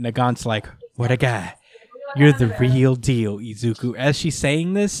Nagant's like, what a guy. You're the real deal, Izuku. As she's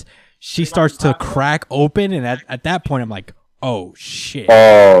saying this, she starts to crack open, and at that point I'm like, Oh shit!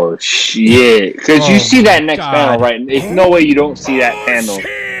 Oh shit! Because you Oh see that my next God. panel, right? There's no way you don't see that panel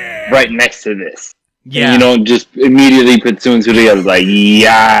right next to this. Yeah, And you don't just immediately put two and two together, like,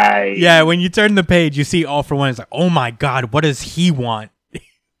 yikes. yeah. When you turn the page, you see All for One. It's like, oh my God, what does he want?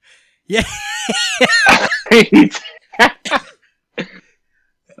 Yeah.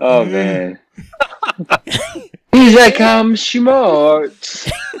 Oh man. He's like, I'm smart.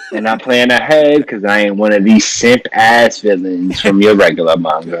 And I'm playing ahead because I ain't one of these simp ass villains from your regular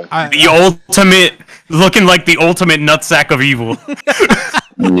manga. The ultimate, looking like the ultimate nutsack of evil.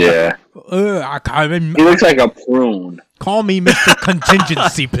 Yeah. I can't He looks like a prune. call me Mr.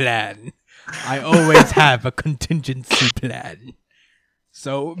 Contingency Plan. I always have a contingency plan.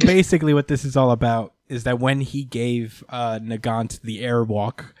 So basically, what this is all about is that when he gave Nagant the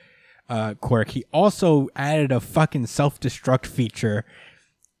airwalk quirk, he also added a fucking self-destruct feature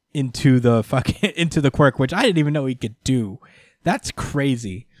into the quirk, which I didn't even know he could do. That's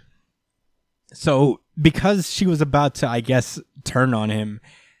crazy. So because she was about to, I guess, turn on him,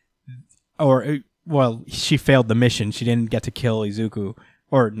 or well, she failed the mission. She didn't get to kill Izuku,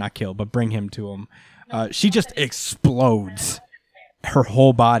 or not kill, but bring him to him. She just explodes her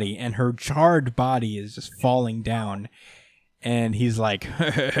whole body, and her charred body is just falling down. And he's like,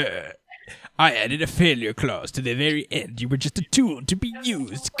 I added a failure clause to the very end. You were just a tool to be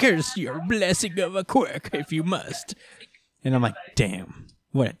used. Curse your blessing of a quirk if you must. And I'm like, damn,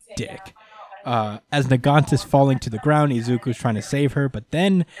 what a dick. As Nagant is falling to the ground, Izuku's trying to save her, but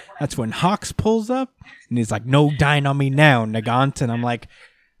then that's when Hawks pulls up, and he's like, no dying on me now, Nagant. And I'm like,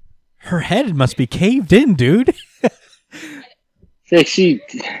 her head must be caved in, dude.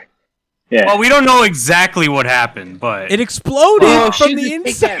 Yeah. Well, we don't know exactly what happened, but It exploded Oh, from she the just take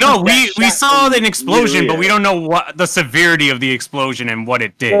inside. that- no, that we shot saw from an explosion, but we Yuria. don't know what the severity of the explosion and what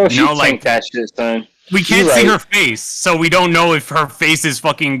it did. Bro, You know, she like tanked that shit, son. we can't You're see right. her face, so we don't know if her face is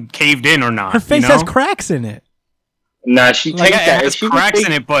fucking caved in or not. Her face you know? has cracks in it. Nah, she Like, tanked it that. has If she cracks would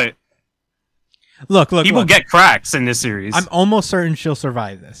in it, but Look. people get cracks in this series. I'm almost certain she'll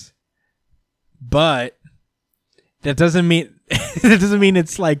survive this, but that doesn't mean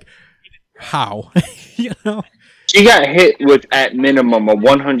it's like how you know. She got hit with at minimum a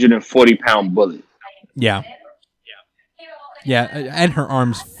 140-pound bullet. Yeah, and her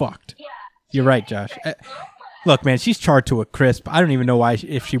arm's fucked. You're right, Josh. Look, man, she's charred to a crisp. I don't even know why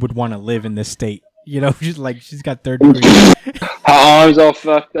if she would want to live in this state. You know, she's got third degree. Her arms all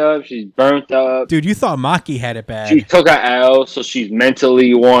fucked up. She's burnt up. Dude, you thought Maki had it She bad. took a L, so she's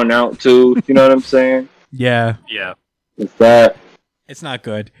mentally worn out too. You know what I'm saying? Yeah, yeah. It's that. it's not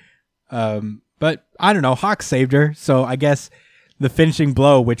good. But I don't know. Hawk saved her, so I guess the finishing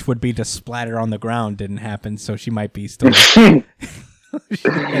blow, which would be to splatter on the ground, didn't happen. So she might be still. You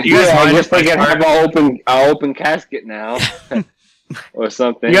guys I mind guess if I they can start? have an open casket now, or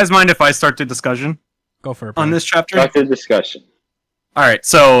something. You guys mind if I start the discussion Go for it. on bro. this chapter? Start the discussion. All right,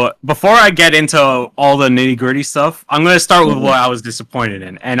 so before I get into all the nitty gritty stuff, I'm going to start with what I was disappointed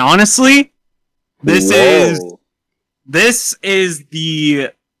in. And honestly, this Whoa. is the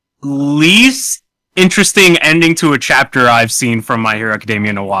least interesting ending to a chapter I've seen from My Hero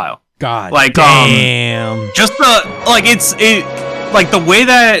Academia in a while. God, Like, damn. Just like the way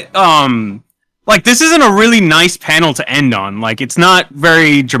that like this isn't a really nice panel to end on. Like it's not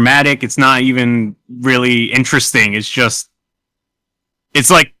very dramatic. It's not even really interesting. It's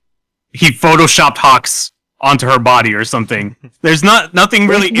like he photoshopped Hawks onto her body or something. There's nothing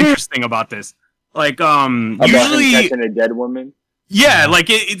really interesting about this. Like About him usually catching a dead woman. yeah, like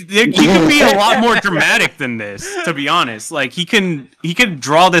he could be a lot more dramatic than this, to be honest. Like he could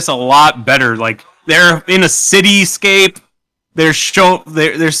draw this a lot better. Like they're in a cityscape. There's so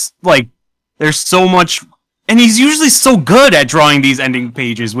much, and he's usually so good at drawing these ending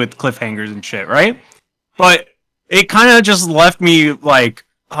pages with cliffhangers and shit, right? But it kind of just left me like,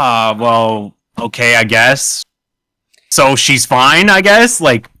 well, okay, I guess. So she's fine, I guess.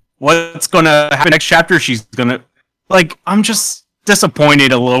 Like, what's gonna happen next chapter? She's gonna, like, I'm just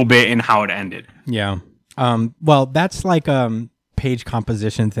disappointed a little bit in how it ended. Yeah. Well, that's like page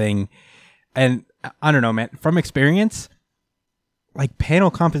composition thing, and I don't know, man. From experience, like panel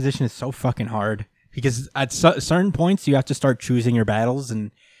composition is so fucking hard because at certain points you have to start choosing your battles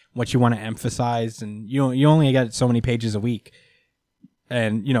and what you want to emphasize, and you only get so many pages a week,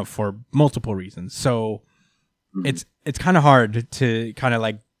 and for multiple reasons. So it's kind of hard to kind of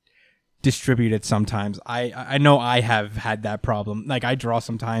like distribute it sometimes. I know I have had that problem. Like I draw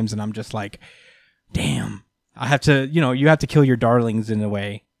sometimes and I'm just like, damn, I have to, you have to kill your darlings in a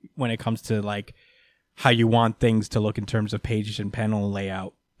way when it comes to like how you want things to look in terms of page and panel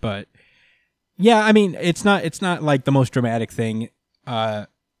layout. But Yeah, I mean, it's not like the most dramatic thing, but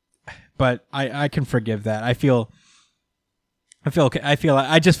I can forgive that. I just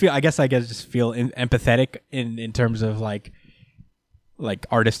feel empathetic in terms of like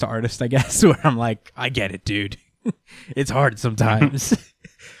artist to artist, I guess, where I'm like, I get it, dude. It's hard sometimes.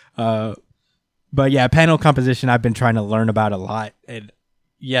 But yeah, panel composition I've been trying to learn about a lot, and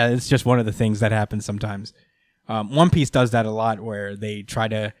yeah, it's just one of the things that happens sometimes. One Piece does that a lot, where they try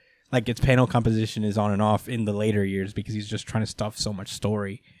to, like, its panel composition is on and off in the later years because he's just trying to stuff so much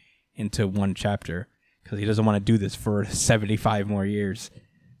story into one chapter because he doesn't want to do this for 75 more years.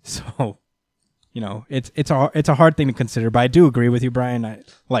 So, you know, it's a hard thing to consider, but I do agree with you, Brian.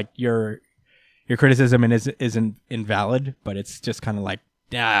 Like your criticism isn't invalid, but it's just kind of like,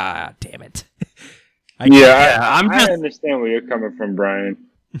 damn it. I understand where you're coming from, Brian.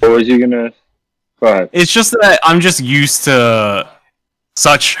 What was you gonna? Go ahead. It's just that I'm just used to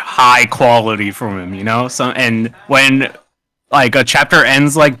such high quality from him, you know. So, and when like a chapter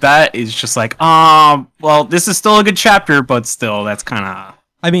ends like that, it's just like, well, this is still a good chapter, but still, that's kind of.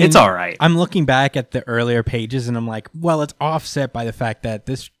 I mean, it's all right. I'm looking back at the earlier pages, and I'm like, well, it's offset by the fact that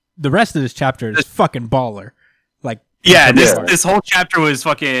the rest of this chapter is fucking baller. Like, yeah, this whole chapter was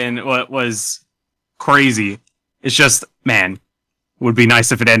fucking what was crazy. It's just, man, would be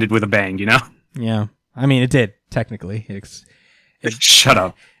nice if it ended with a bang, you know? Yeah, I mean, it did technically. Shut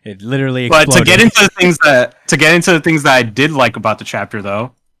up. It literally exploded. But to get into the things that I did like about the chapter,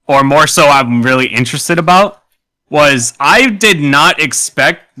 though, or more so, I'm really interested about, was I did not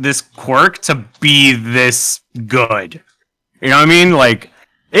expect this quirk to be this good. You know what I mean? Like,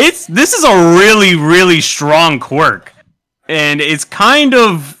 this is a really, really strong quirk, and it's kind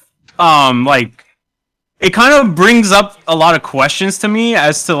of like, it kind of brings up a lot of questions to me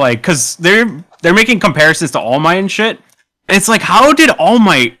as to, like, because they're making comparisons to All Might and shit, and it's like, how did All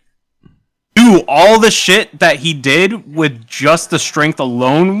Might do all the shit that he did with just the strength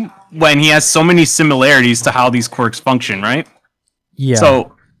alone when he has so many similarities to how these quirks function, right? Yeah.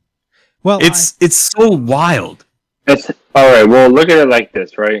 So, well, it's so wild. It's all right. Well, look at it like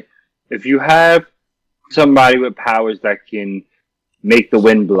this, right? If you have somebody with powers that can make the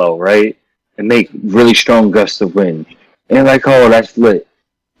wind blow, right, and make really strong gusts of wind, and you're like, oh, that's lit.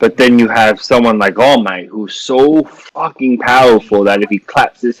 But then you have someone like All Might who's so fucking powerful that if he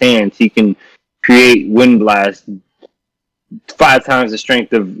claps his hands, he can create wind blasts 5 times the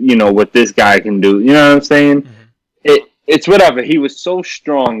strength of, you know, what this guy can do. You know what I'm saying? Mm-hmm. It's whatever. He was so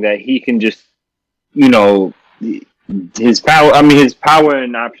strong that he can just, you know, his power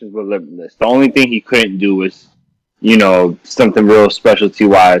and options were limitless. The only thing he couldn't do was, you know, something real specialty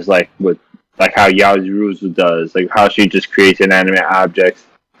wise, like how Yaozu does, like how she just creates inanimate objects.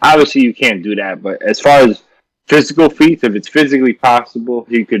 Obviously, you can't do that, but as far as physical feats, if it's physically possible,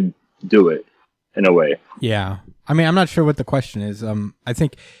 he could do it in a way. Yeah. I mean, I'm not sure what the question is. I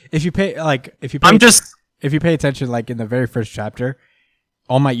think if you pay attention, like in the very first chapter,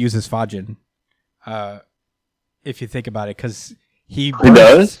 All Might uses Fajin. If you think about it, because he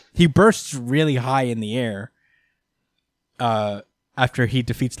bursts really high in the air. After he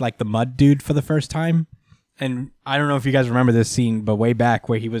defeats like the mud dude for the first time, and I don't know if you guys remember this scene, but way back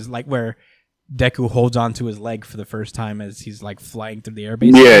where he was like where Deku holds onto his leg for the first time as he's like flying through the air.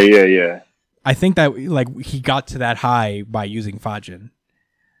 Basically. Yeah. I think that like he got to that high by using Fajin.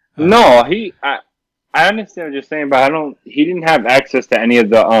 No, I understand what you're saying, but he didn't have access to any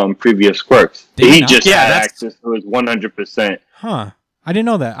of the previous quirks. He just had access to his 100%. Huh. I didn't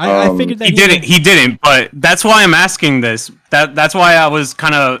know that. I figured that he didn't, but that's why I'm asking this. That's why I was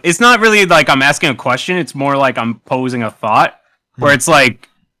kind of, it's not really like I'm asking a question, it's more like I'm posing a thought where it's like,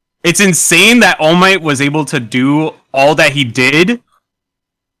 it's insane that All Might was able to do all that he did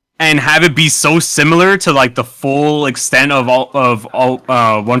and have it be so similar to like the full extent of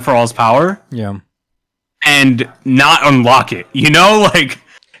One for All's power. Yeah. And not unlock it. You know, like,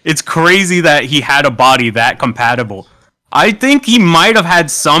 it's crazy that he had a body that compatible. I think he might have had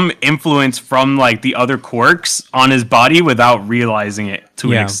some influence from like the other quirks on his body without realizing it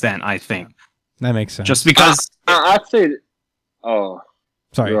to an extent, I think. That makks sense. Just because I'd say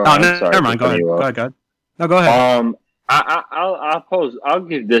sorry. No, never mind. Go ahead. No, go ahead. I'll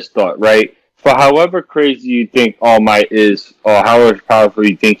give this thought, right? For however crazy you think All Might is, or however powerful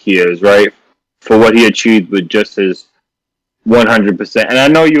you think he is, right? For what he achieved with just his 100%. And I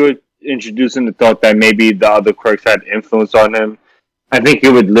know you were introducing the thought that maybe the other quirks had influence on him. I think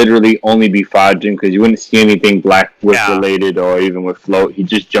it would literally only be Fajin, because you wouldn't see anything Blackwood related or even with Float. He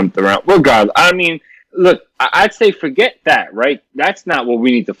just jumped around. Regardless, I mean, look, I'd say forget that, right? That's not what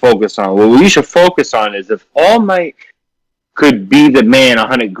we need to focus on. What we should focus on is if All Might could be the man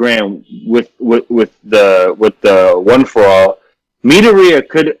 100 grand with the one for all, Midoriya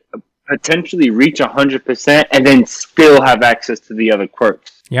could potentially reach 100% and then still have access to the other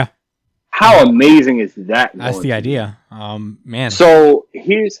quirks. Yeah. How amazing is that? That's the idea. Man. So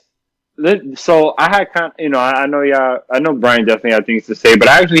I had kind of, I know Brian definitely had things to say, but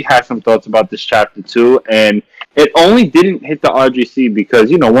I actually had some thoughts about this chapter too, and it only didn't hit the RGC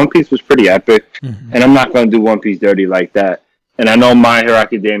because, One Piece was pretty epic, and I'm not going to do One Piece dirty like that. And I know My Hero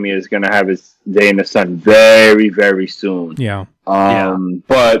Academia is going to have its day in the sun very, very soon. Yeah.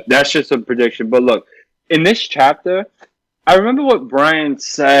 But that's just a prediction. But look, in this chapter, I remember what Brian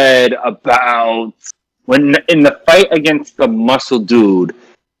said about when in the fight against the muscle dude,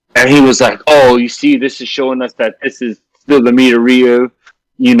 and he was like, "Oh, you see, this is showing us that this is still the Midoriya.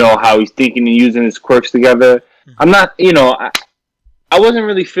 How he's thinking and using his quirks together." I'm not, I wasn't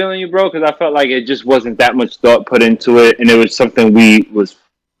really feeling you, bro, because I felt like it just wasn't that much thought put into it, and it was something we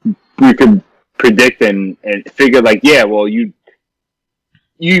could predict and figure. Like, yeah, well, you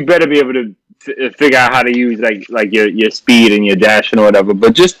better be able to figure out how to use like your speed and your dash and whatever.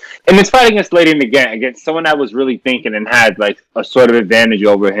 But just in this fight against Lady Nagant, against someone that was really thinking and had like a sort of advantage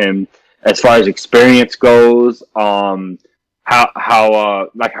over him as far as experience goes, how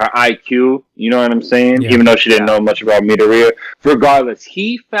like her IQ, you know what I'm saying? Yeah. Even though she didn't know much about Midoriya, regardless,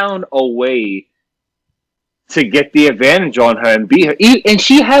 he found a way to get the advantage on her and beat her. And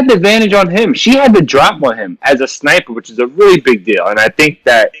she had the advantage on him. She had the drop on him as a sniper, which is a really big deal. And I think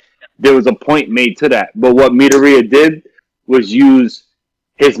that there was a point made to that. But what Midoriya did was use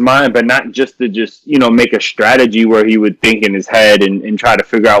his mind, but not just to make a strategy where he would think in his head and try to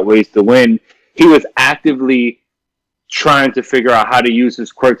figure out ways to win. He was actively trying to figure out how to use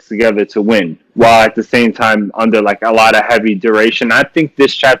his quirks together to win, while at the same time under like a lot of heavy duration. I think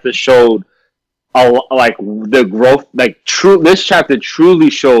this chapter showed like the growth, this chapter truly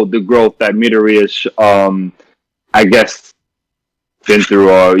showed the growth that Midoriya's I guess been through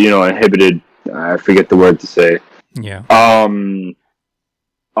or inhibited. I forget the word to say. Yeah. And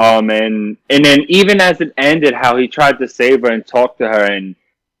then even as it ended, how he tried to save her and talk to her, and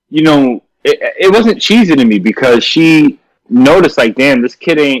it wasn't cheesy to me because she noticed like, damn, this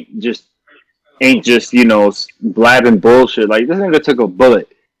kid ain't just blabbing bullshit. Like, this nigga took a bullet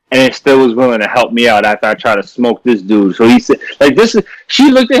and it still was willing to help me out after I tried to smoke this dude. So he said, like,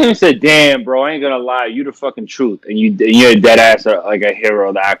 she looked at him and said, damn, bro, I ain't gonna lie, you the fucking truth, and you're a dead ass like a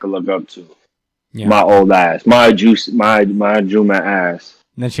hero that I could look up to. Yeah. My old ass, my Juma ass.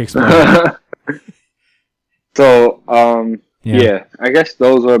 And then she explained. So, yeah, I guess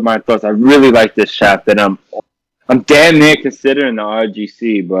those were my thoughts. I really like this chapter, and I'm damn near considering the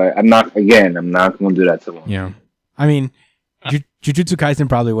RGC, but I'm not going to do that to long. Yeah. I mean, Jujutsu Kaisen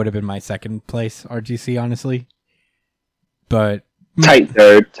probably would have been my second place RGC, honestly. But tight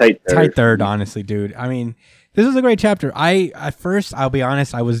third, honestly, dude. I mean, this was a great chapter. At first, I'll be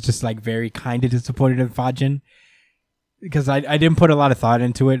honest, I was just like very kind of disappointed in Fajin because I didn't put a lot of thought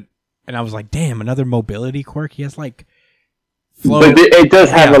into it, and I was like, damn, another mobility quirk. He has like flow. But it does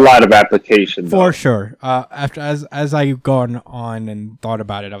have a lot of application, though. For sure. After as I gone on and thought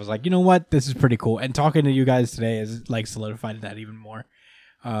about it, I was like, you know what, this is pretty cool. And talking to you guys today has like solidified that even more.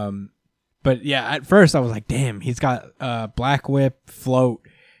 But yeah, at first I was like, damn, he's got Black Whip, Float,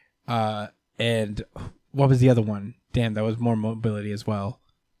 and what was the other one? Damn, that was more mobility as well.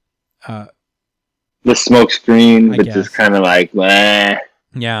 The smoke screen, which is kind of like, meh.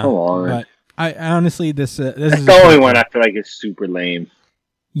 Yeah, come on. But I honestly, this is the only one I feel like is super lame.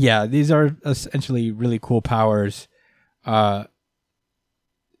 Yeah, these are essentially really cool powers.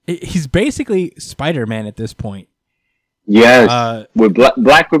 He's basically Spider-Man at this point. Yes, with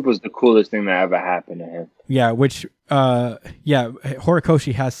Black Whip was the coolest thing that ever happened to him. Yeah, which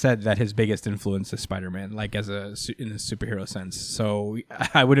Horikoshi has said that his biggest influence is Spider-Man, like in a superhero sense. So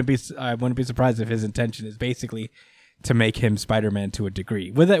I wouldn't be surprised if his intention is basically to make him Spider-Man to a degree,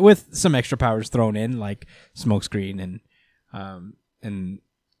 with some extra powers thrown in, like Smokescreen and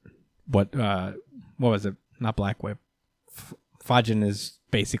what was it? Not Black Whip. Fajin is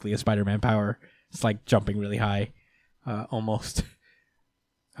basically a Spider-Man power. It's like jumping really high, almost.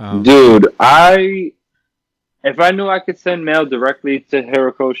 Dude, if I knew I could send mail directly to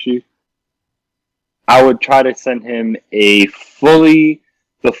Horikoshi, I would try to send him the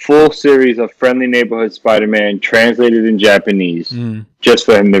full series of Friendly Neighborhood Spider-Man translated in Japanese, just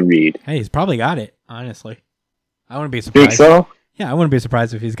for him to read. Hey, he's probably got it, honestly. I wouldn't be surprised. Think so? Yeah, I wouldn't be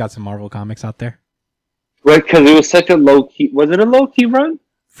surprised if he's got some Marvel comics out there. Right, because it was such a low-key... Was it a low-key run?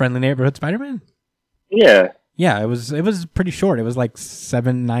 Friendly Neighborhood Spider-Man? Yeah. Yeah, it was pretty short. It was like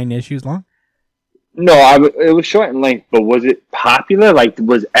 7-9 issues long. No, it was short in length, but was it popular? Like,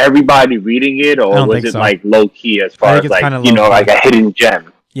 was everybody reading it, I or don't was think it so. like low key as I far think as it's kinda like you know, low-key. like a hidden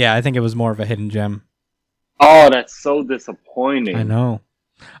gem? Yeah, I think it was more of a hidden gem. Oh, that's so disappointing. I know.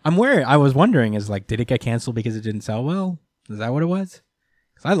 I was wondering, is like, did it get canceled because it didn't sell well? Is that what it was?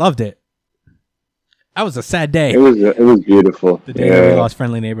 Because I loved it. That was a sad day. It was beautiful. The day that we lost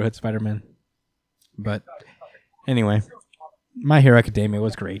Friendly Neighborhood Spider-Man. But anyway, My Hero Academia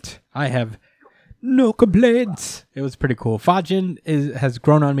was great. I have no complaints. It was pretty cool. Fajin has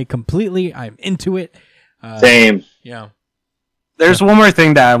grown on me completely. I'm into it. Same. Yeah. There's one more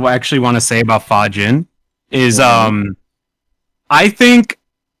thing that I actually want to say about Fajin is I think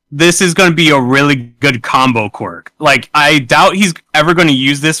this is going to be a really good combo quirk. Like, I doubt he's ever going to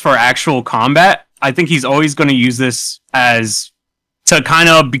use this for actual combat. I think he's always going to use this as to kind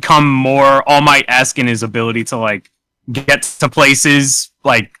of become more All Might-esque in his ability to like get to places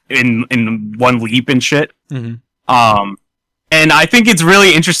like in one leap and shit. Mm-hmm. And I think it's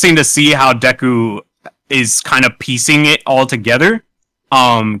really interesting to see how Deku is kind of piecing it all together.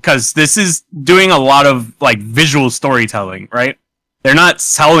 Because this is doing a lot of like visual storytelling, right? They're not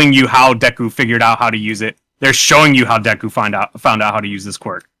telling you how Deku figured out how to use it. They're showing you how Deku found out how to use this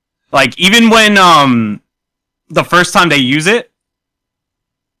quirk. Like, even when the first time they use it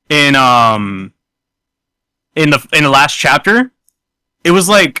in the last chapter, it was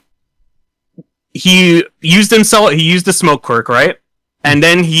like he used the smoke quirk, right? And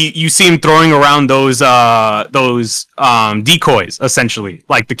then you see him throwing around those decoys, essentially,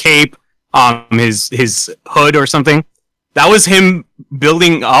 like the cape, his hood or something. That was him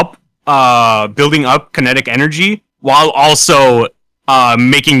building up kinetic energy while also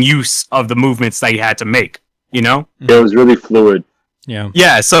making use of the movements that he had to make. You know, it was really fluid.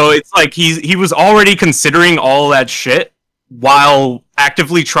 Yeah. So it's like he was already considering all that shit while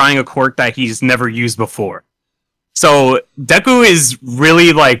actively trying a quirk that he's never used before. So Deku is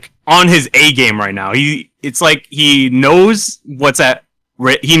really like on his A game right now. It's like he knows what's at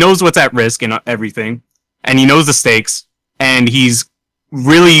risk and everything, and he knows the stakes, and he's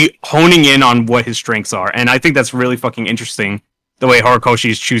really honing in on what his strengths are. And I think that's really fucking interesting the way Horikoshi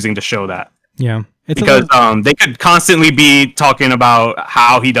is choosing to show that. Yeah, because they could constantly be talking about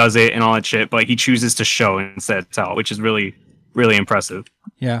how he does it and all that shit, but he chooses to show instead of tell, which is really, really impressive.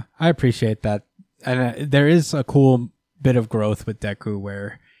 Yeah, I appreciate that. And there is a cool bit of growth with Deku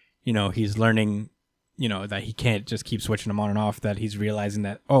where, you know, he's learning, you know, that he can't just keep switching them on and off, that he's realizing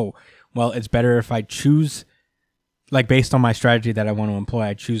that, oh, well, it's better if I choose, like, based on my strategy that I want to employ,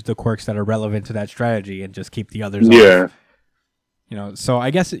 I choose the quirks that are relevant to that strategy and just keep the others off. You know, so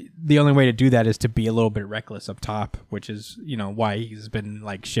I guess the only way to do that is to be a little bit reckless up top, which is, you know, why he's been,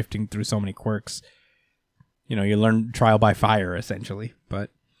 like, shifting through so many quirks. You know, you learn trial by fire, essentially,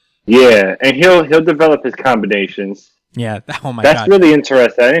 but... Yeah, and he'll develop his combinations. Yeah, oh my God. That's really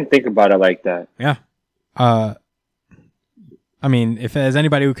interesting. I didn't think about it like that. Yeah. I mean, if there's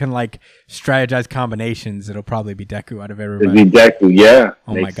anybody who can, like, strategize combinations, it'll probably be Deku out of everybody. It'd be Deku, yeah.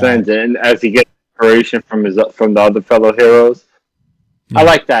 Oh Makes my God. sense. And as he gets inspiration from the other fellow heroes. Yeah. I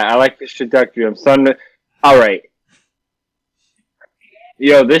like that. I like this trajectory. I'm starting to... All right.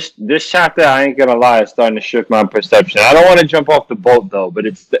 Yo, this chapter, I ain't gonna lie, is starting to shift my perception. I don't want to jump off the boat though, but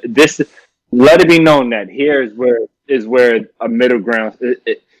it's this. Let it be known that here is where a middle ground.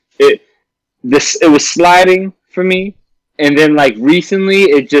 It was sliding for me, and then like recently,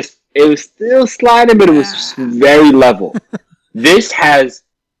 it was still sliding, but it was very level. This has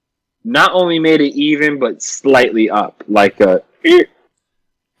not only made it even, but slightly up. Like the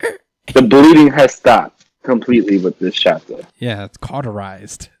bleeding has stopped completely with this chapter. Yeah, it's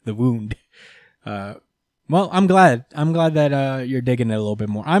cauterized the wound. Well, I'm glad that you're digging it a little bit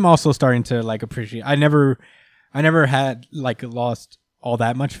more. I'm also starting to like appreciate. I never had like lost all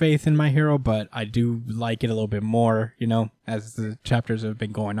that much faith in My Hero, but I do like it a little bit more, you know, as the chapters have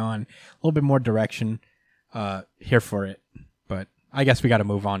been going on. A little bit more direction here for it. But I guess we got to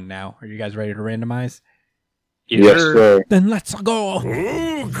move on now. Are you guys ready to randomize? Yes, sir. Then let's go.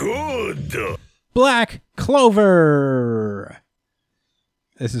 Oh, good. Black Clover.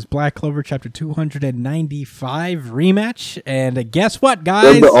 This is Black Clover chapter 295 rematch. And guess what,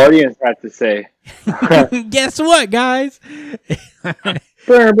 guys? What the audience had to say. Guess what, guys? What do you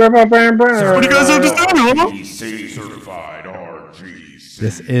guys have to say, huh? RGC certified RGC.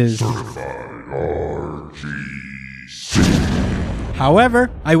 This is certified RGC. However,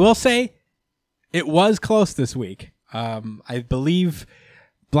 I will say it was close this week. I believe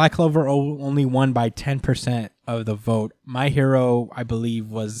Black Clover only won by 10% of the vote. My Hero, I believe,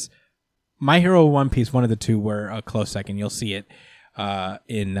 was... My Hero, One Piece, one of the two were a close second. You'll see it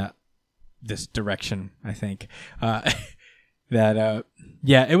in this direction. I think that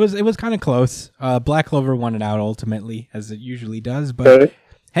yeah, it was kind of close. Black Clover won it out ultimately, as it usually does. But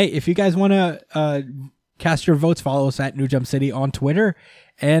hey, if you guys want to cast your votes, follow us at New Jump City on Twitter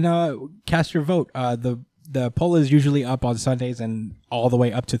and cast your vote. The poll is usually up on Sundays and all the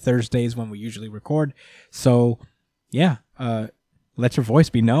way up to Thursdays when we usually record. So yeah, let your voice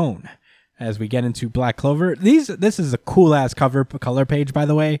be known as we get into Black Clover. This is a cool ass color page, by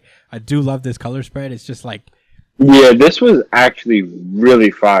the way. I do love this color spread. It's just like, yeah, this was actually really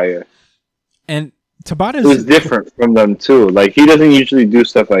fire. And Tabata it was different from them too. Like, he doesn't usually do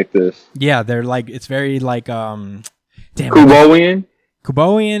stuff like this. Yeah, they're like, it's very like Kuboian.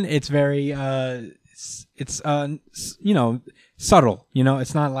 It's very it's you know, subtle. You know,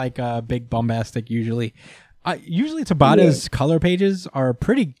 it's not like big bombastic usually. Usually Tabata's color pages are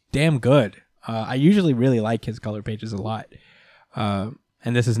pretty damn good. I usually really like his color pages a lot, and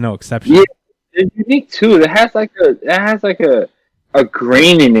this is no exception. Yeah, it's unique too. It has like a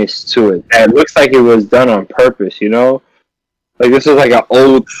graininess to it that looks like it was done on purpose. You know, like this is like an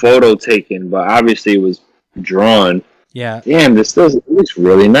old photo taken, but obviously it was drawn. Yeah. Damn, this looks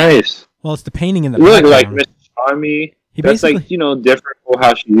really nice. Well, it's the painting in the background. Look like background. Miss Charmy. He That's basically, like, you know, different from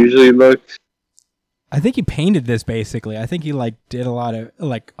how she usually looks. I think he painted this basically. I think he like did a lot of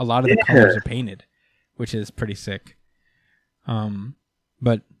the colors are painted, which is pretty sick.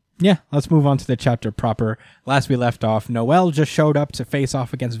 But yeah, let's move on to the chapter proper. Last we left off, Noelle just showed up to face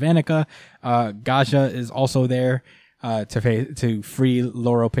off against Vanica. Gaja is also there to free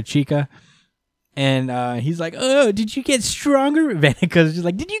Loro Pachica. And he's like, "Oh, did you get stronger?" Vanica's just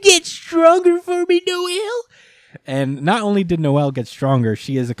like, "Did you get stronger for me, Noelle?" And not only did Noelle get stronger,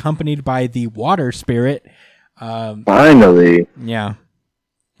 she is accompanied by the water spirit. Finally. Yeah.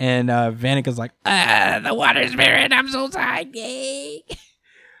 And Vanica's like, the water spirit, I'm so tired. Yay.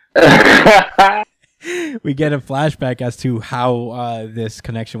 We get a flashback as to how this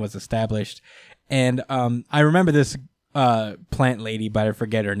connection was established. And I remember this plant lady, but I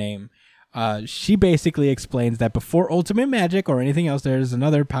forget her name. She basically explains that before ultimate magic or anything else, there's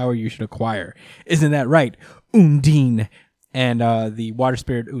another power you should acquire. Isn't that right? Undine. And the water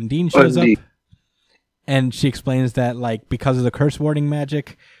spirit Undine shows up. And she explains that, like, because of the curse warding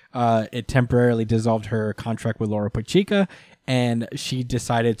magic, it temporarily dissolved her contract with Loro Pachica, and she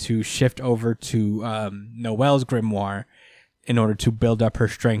decided to shift over to Noelle's grimoire in order to build up her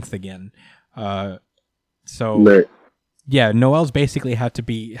strength again. Yeah, Noelle's basically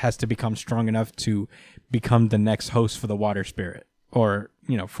has to become strong enough to become the next host for the water spirit, or,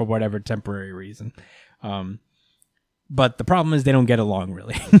 you know, for whatever temporary reason. But the problem is they don't get along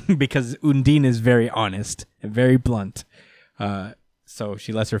really because Undine is very honest and very blunt. So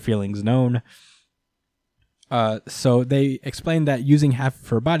she lets her feelings known. So they explain that using half of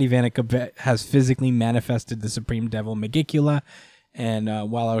her body, Vanica has physically manifested the Supreme Devil Megicula. And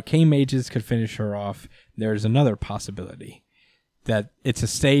while arcane mages could finish her off, there's another possibility. That it's a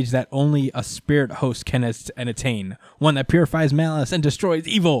stage that only a spirit host can attain. One that purifies malice and destroys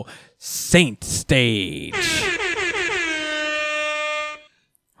evil. Saint stage.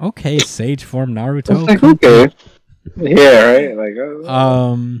 Okay, sage form Naruto. Like, okay. Yeah, right? Like,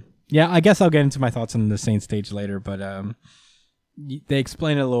 yeah, I guess I'll get into my thoughts on the Saint stage later, but they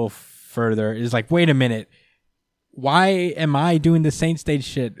explain it a little further. It's like, wait a minute. Why am I doing the Saint stage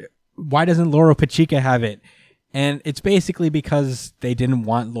shit? Why doesn't Loro Pachica have it? And it's basically because they didn't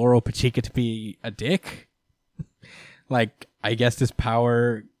want Loro Pachica to be a dick. Like, I guess this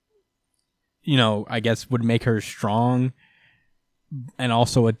power, you know, I guess would make her strong and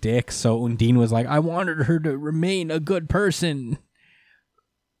also a dick. So Undine was like, I wanted her to remain a good person.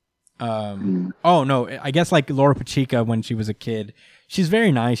 Oh no, I guess like Loro Pachica when she was a kid, she's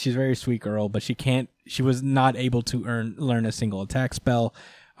very nice, she's a very sweet girl, but she was not able to learn a single attack spell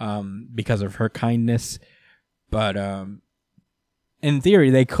because of her kindness. But in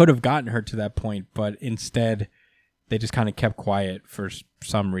theory, they could have gotten her to that point, but instead they just kind of kept quiet for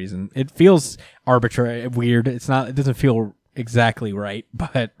some reason. It feels arbitrary, weird. It doesn't feel exactly right,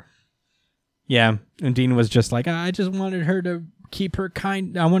 but yeah, Undine was just like, I just wanted her to keep her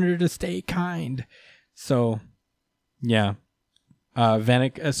kind. I wanted her to stay kind. So yeah, not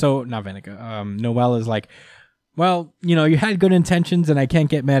Vanica. Noelle is like, well, you know, you had good intentions and I can't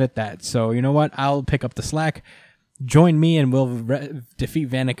get mad at that. So you know what? I'll pick up the slack. Join me and we'll defeat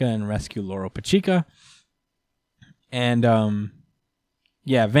Vanica and rescue Loro Pachica. And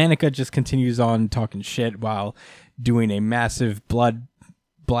yeah, Vanica just continues on talking shit while doing a massive blood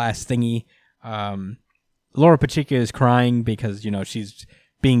blast thingy. Loro Pachica is crying because, you know, she's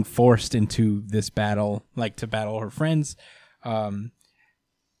being forced into this battle, like to battle her friends.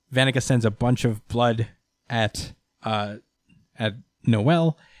 Vanica sends a bunch of blood at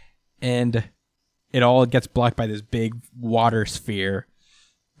Noelle, and it all gets blocked by this big water sphere.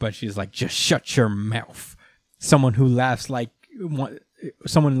 But she's like, just shut your mouth. Someone who laughs like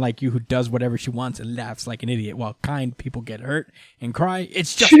someone like you who does whatever she wants and laughs like an idiot while kind people get hurt and cry.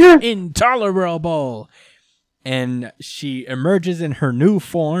 It's just intolerable. And she emerges in her new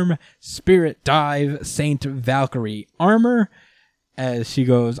form, Spirit Dive Saint Valkyrie armor, as she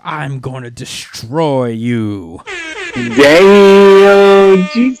goes, I'm going to destroy you. Damn,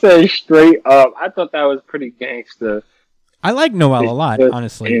 she said straight up. I thought that was pretty gangster. I like Noelle a lot,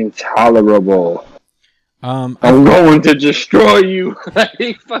 honestly. Intolerable. I'm going to destroy you.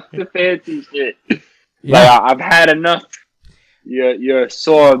 Like, fuck the fancy shit. Yeah. Like, I've had enough. You're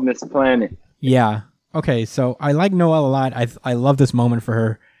sore on this planet. Yeah. Okay, so I like Noelle a lot. I love this moment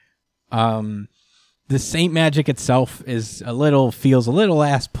for her. The Saint magic itself feels a little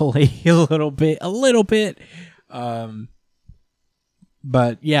ass pulley, a little bit.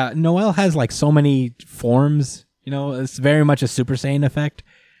 But yeah, Noelle has like so many forms. You know, it's very much a Super Saiyan effect,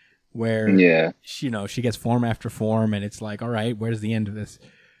 where she gets form after form, and it's like, all right, where's the end of this?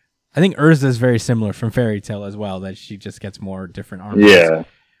 I think Urza is very similar from Fairy Tail as well, that she just gets more different armors. Yeah.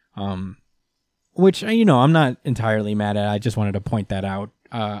 Which, I'm not entirely mad at. I just wanted to point that out.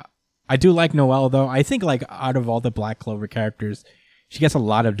 I do like Noelle, though. I think, like, out of all the Black Clover characters, she gets a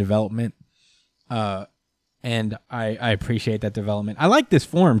lot of development. And I appreciate that development. I like this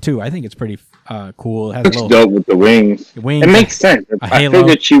form, too. I think it's pretty cool. It has looks dope with the wings. It makes sense. I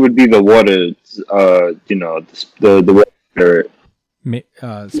figured she would be the water, the water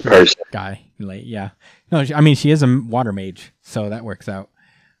spirit guy. Like, yeah. No, she is a water mage, so that works out.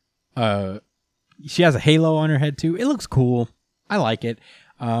 She has a halo on her head too. It looks cool. I like it.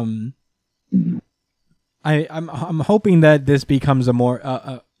 I'm hoping that this becomes a more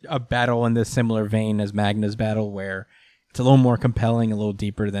a battle in this similar vein as Magna's battle, where it's a little more compelling, a little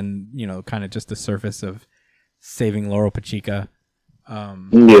deeper than kind of just the surface of saving Laurel Pachica.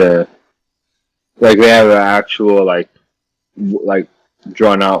 Yeah, like they have an actual like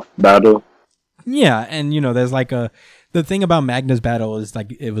drawn out battle. Yeah, and there's like the thing about Magna's battle is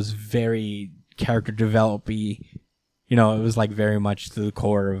like it was very character developy. It was like very much to the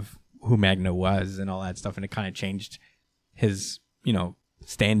core of who Magna was and all that stuff, and it kind of changed his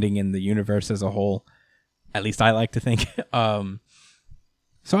standing in the universe as a whole. At least I like to think. So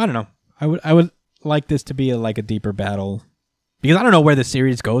I don't know. I would like this to be a deeper battle, because I don't know where the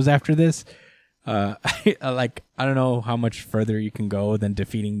series goes after this. I don't know how much further you can go than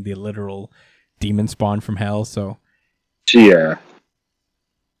defeating the literal demon spawn from hell. So yeah,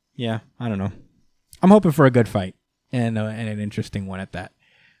 I don't know. I'm hoping for a good fight and an interesting one at that.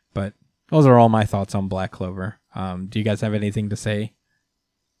 But those are all my thoughts on Black Clover. Do you guys have anything to say?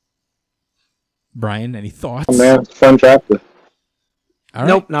 Brian, any thoughts? Oh, man, fun chapter. All right.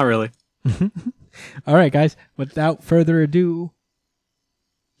 Nope, not really. All right, guys. Without further ado,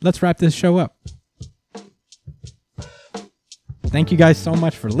 let's wrap this show up. Thank you guys so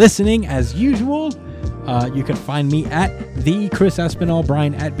much for listening. As usual, you can find me at the Chris Espinal,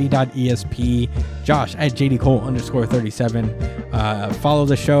 Brian at b.esp, Josh at jdcole_37. Follow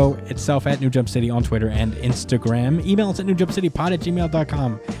the show itself at New Jump City on Twitter and Instagram. Email us at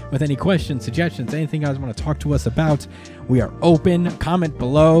newjumpcitypod@gmail.com with any questions, suggestions, anything you guys want to talk to us about. We are open. Comment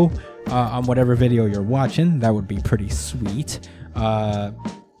below on whatever video you're watching. That would be pretty sweet.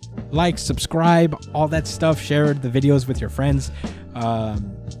 Like, subscribe, all that stuff. Share the videos with your friends.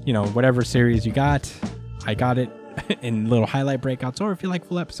 Whatever series you got, I got it in little highlight breakouts, or if you like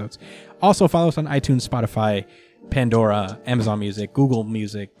full episodes. Also follow us on iTunes, Spotify, Pandora, Amazon Music, Google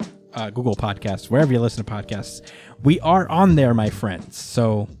Music, Google Podcasts, wherever you listen to podcasts. We are on there, my friends.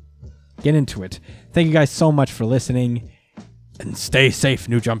 So get into it. Thank you guys so much for listening, and stay safe,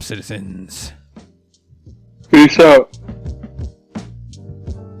 New Jump citizens. Peace out.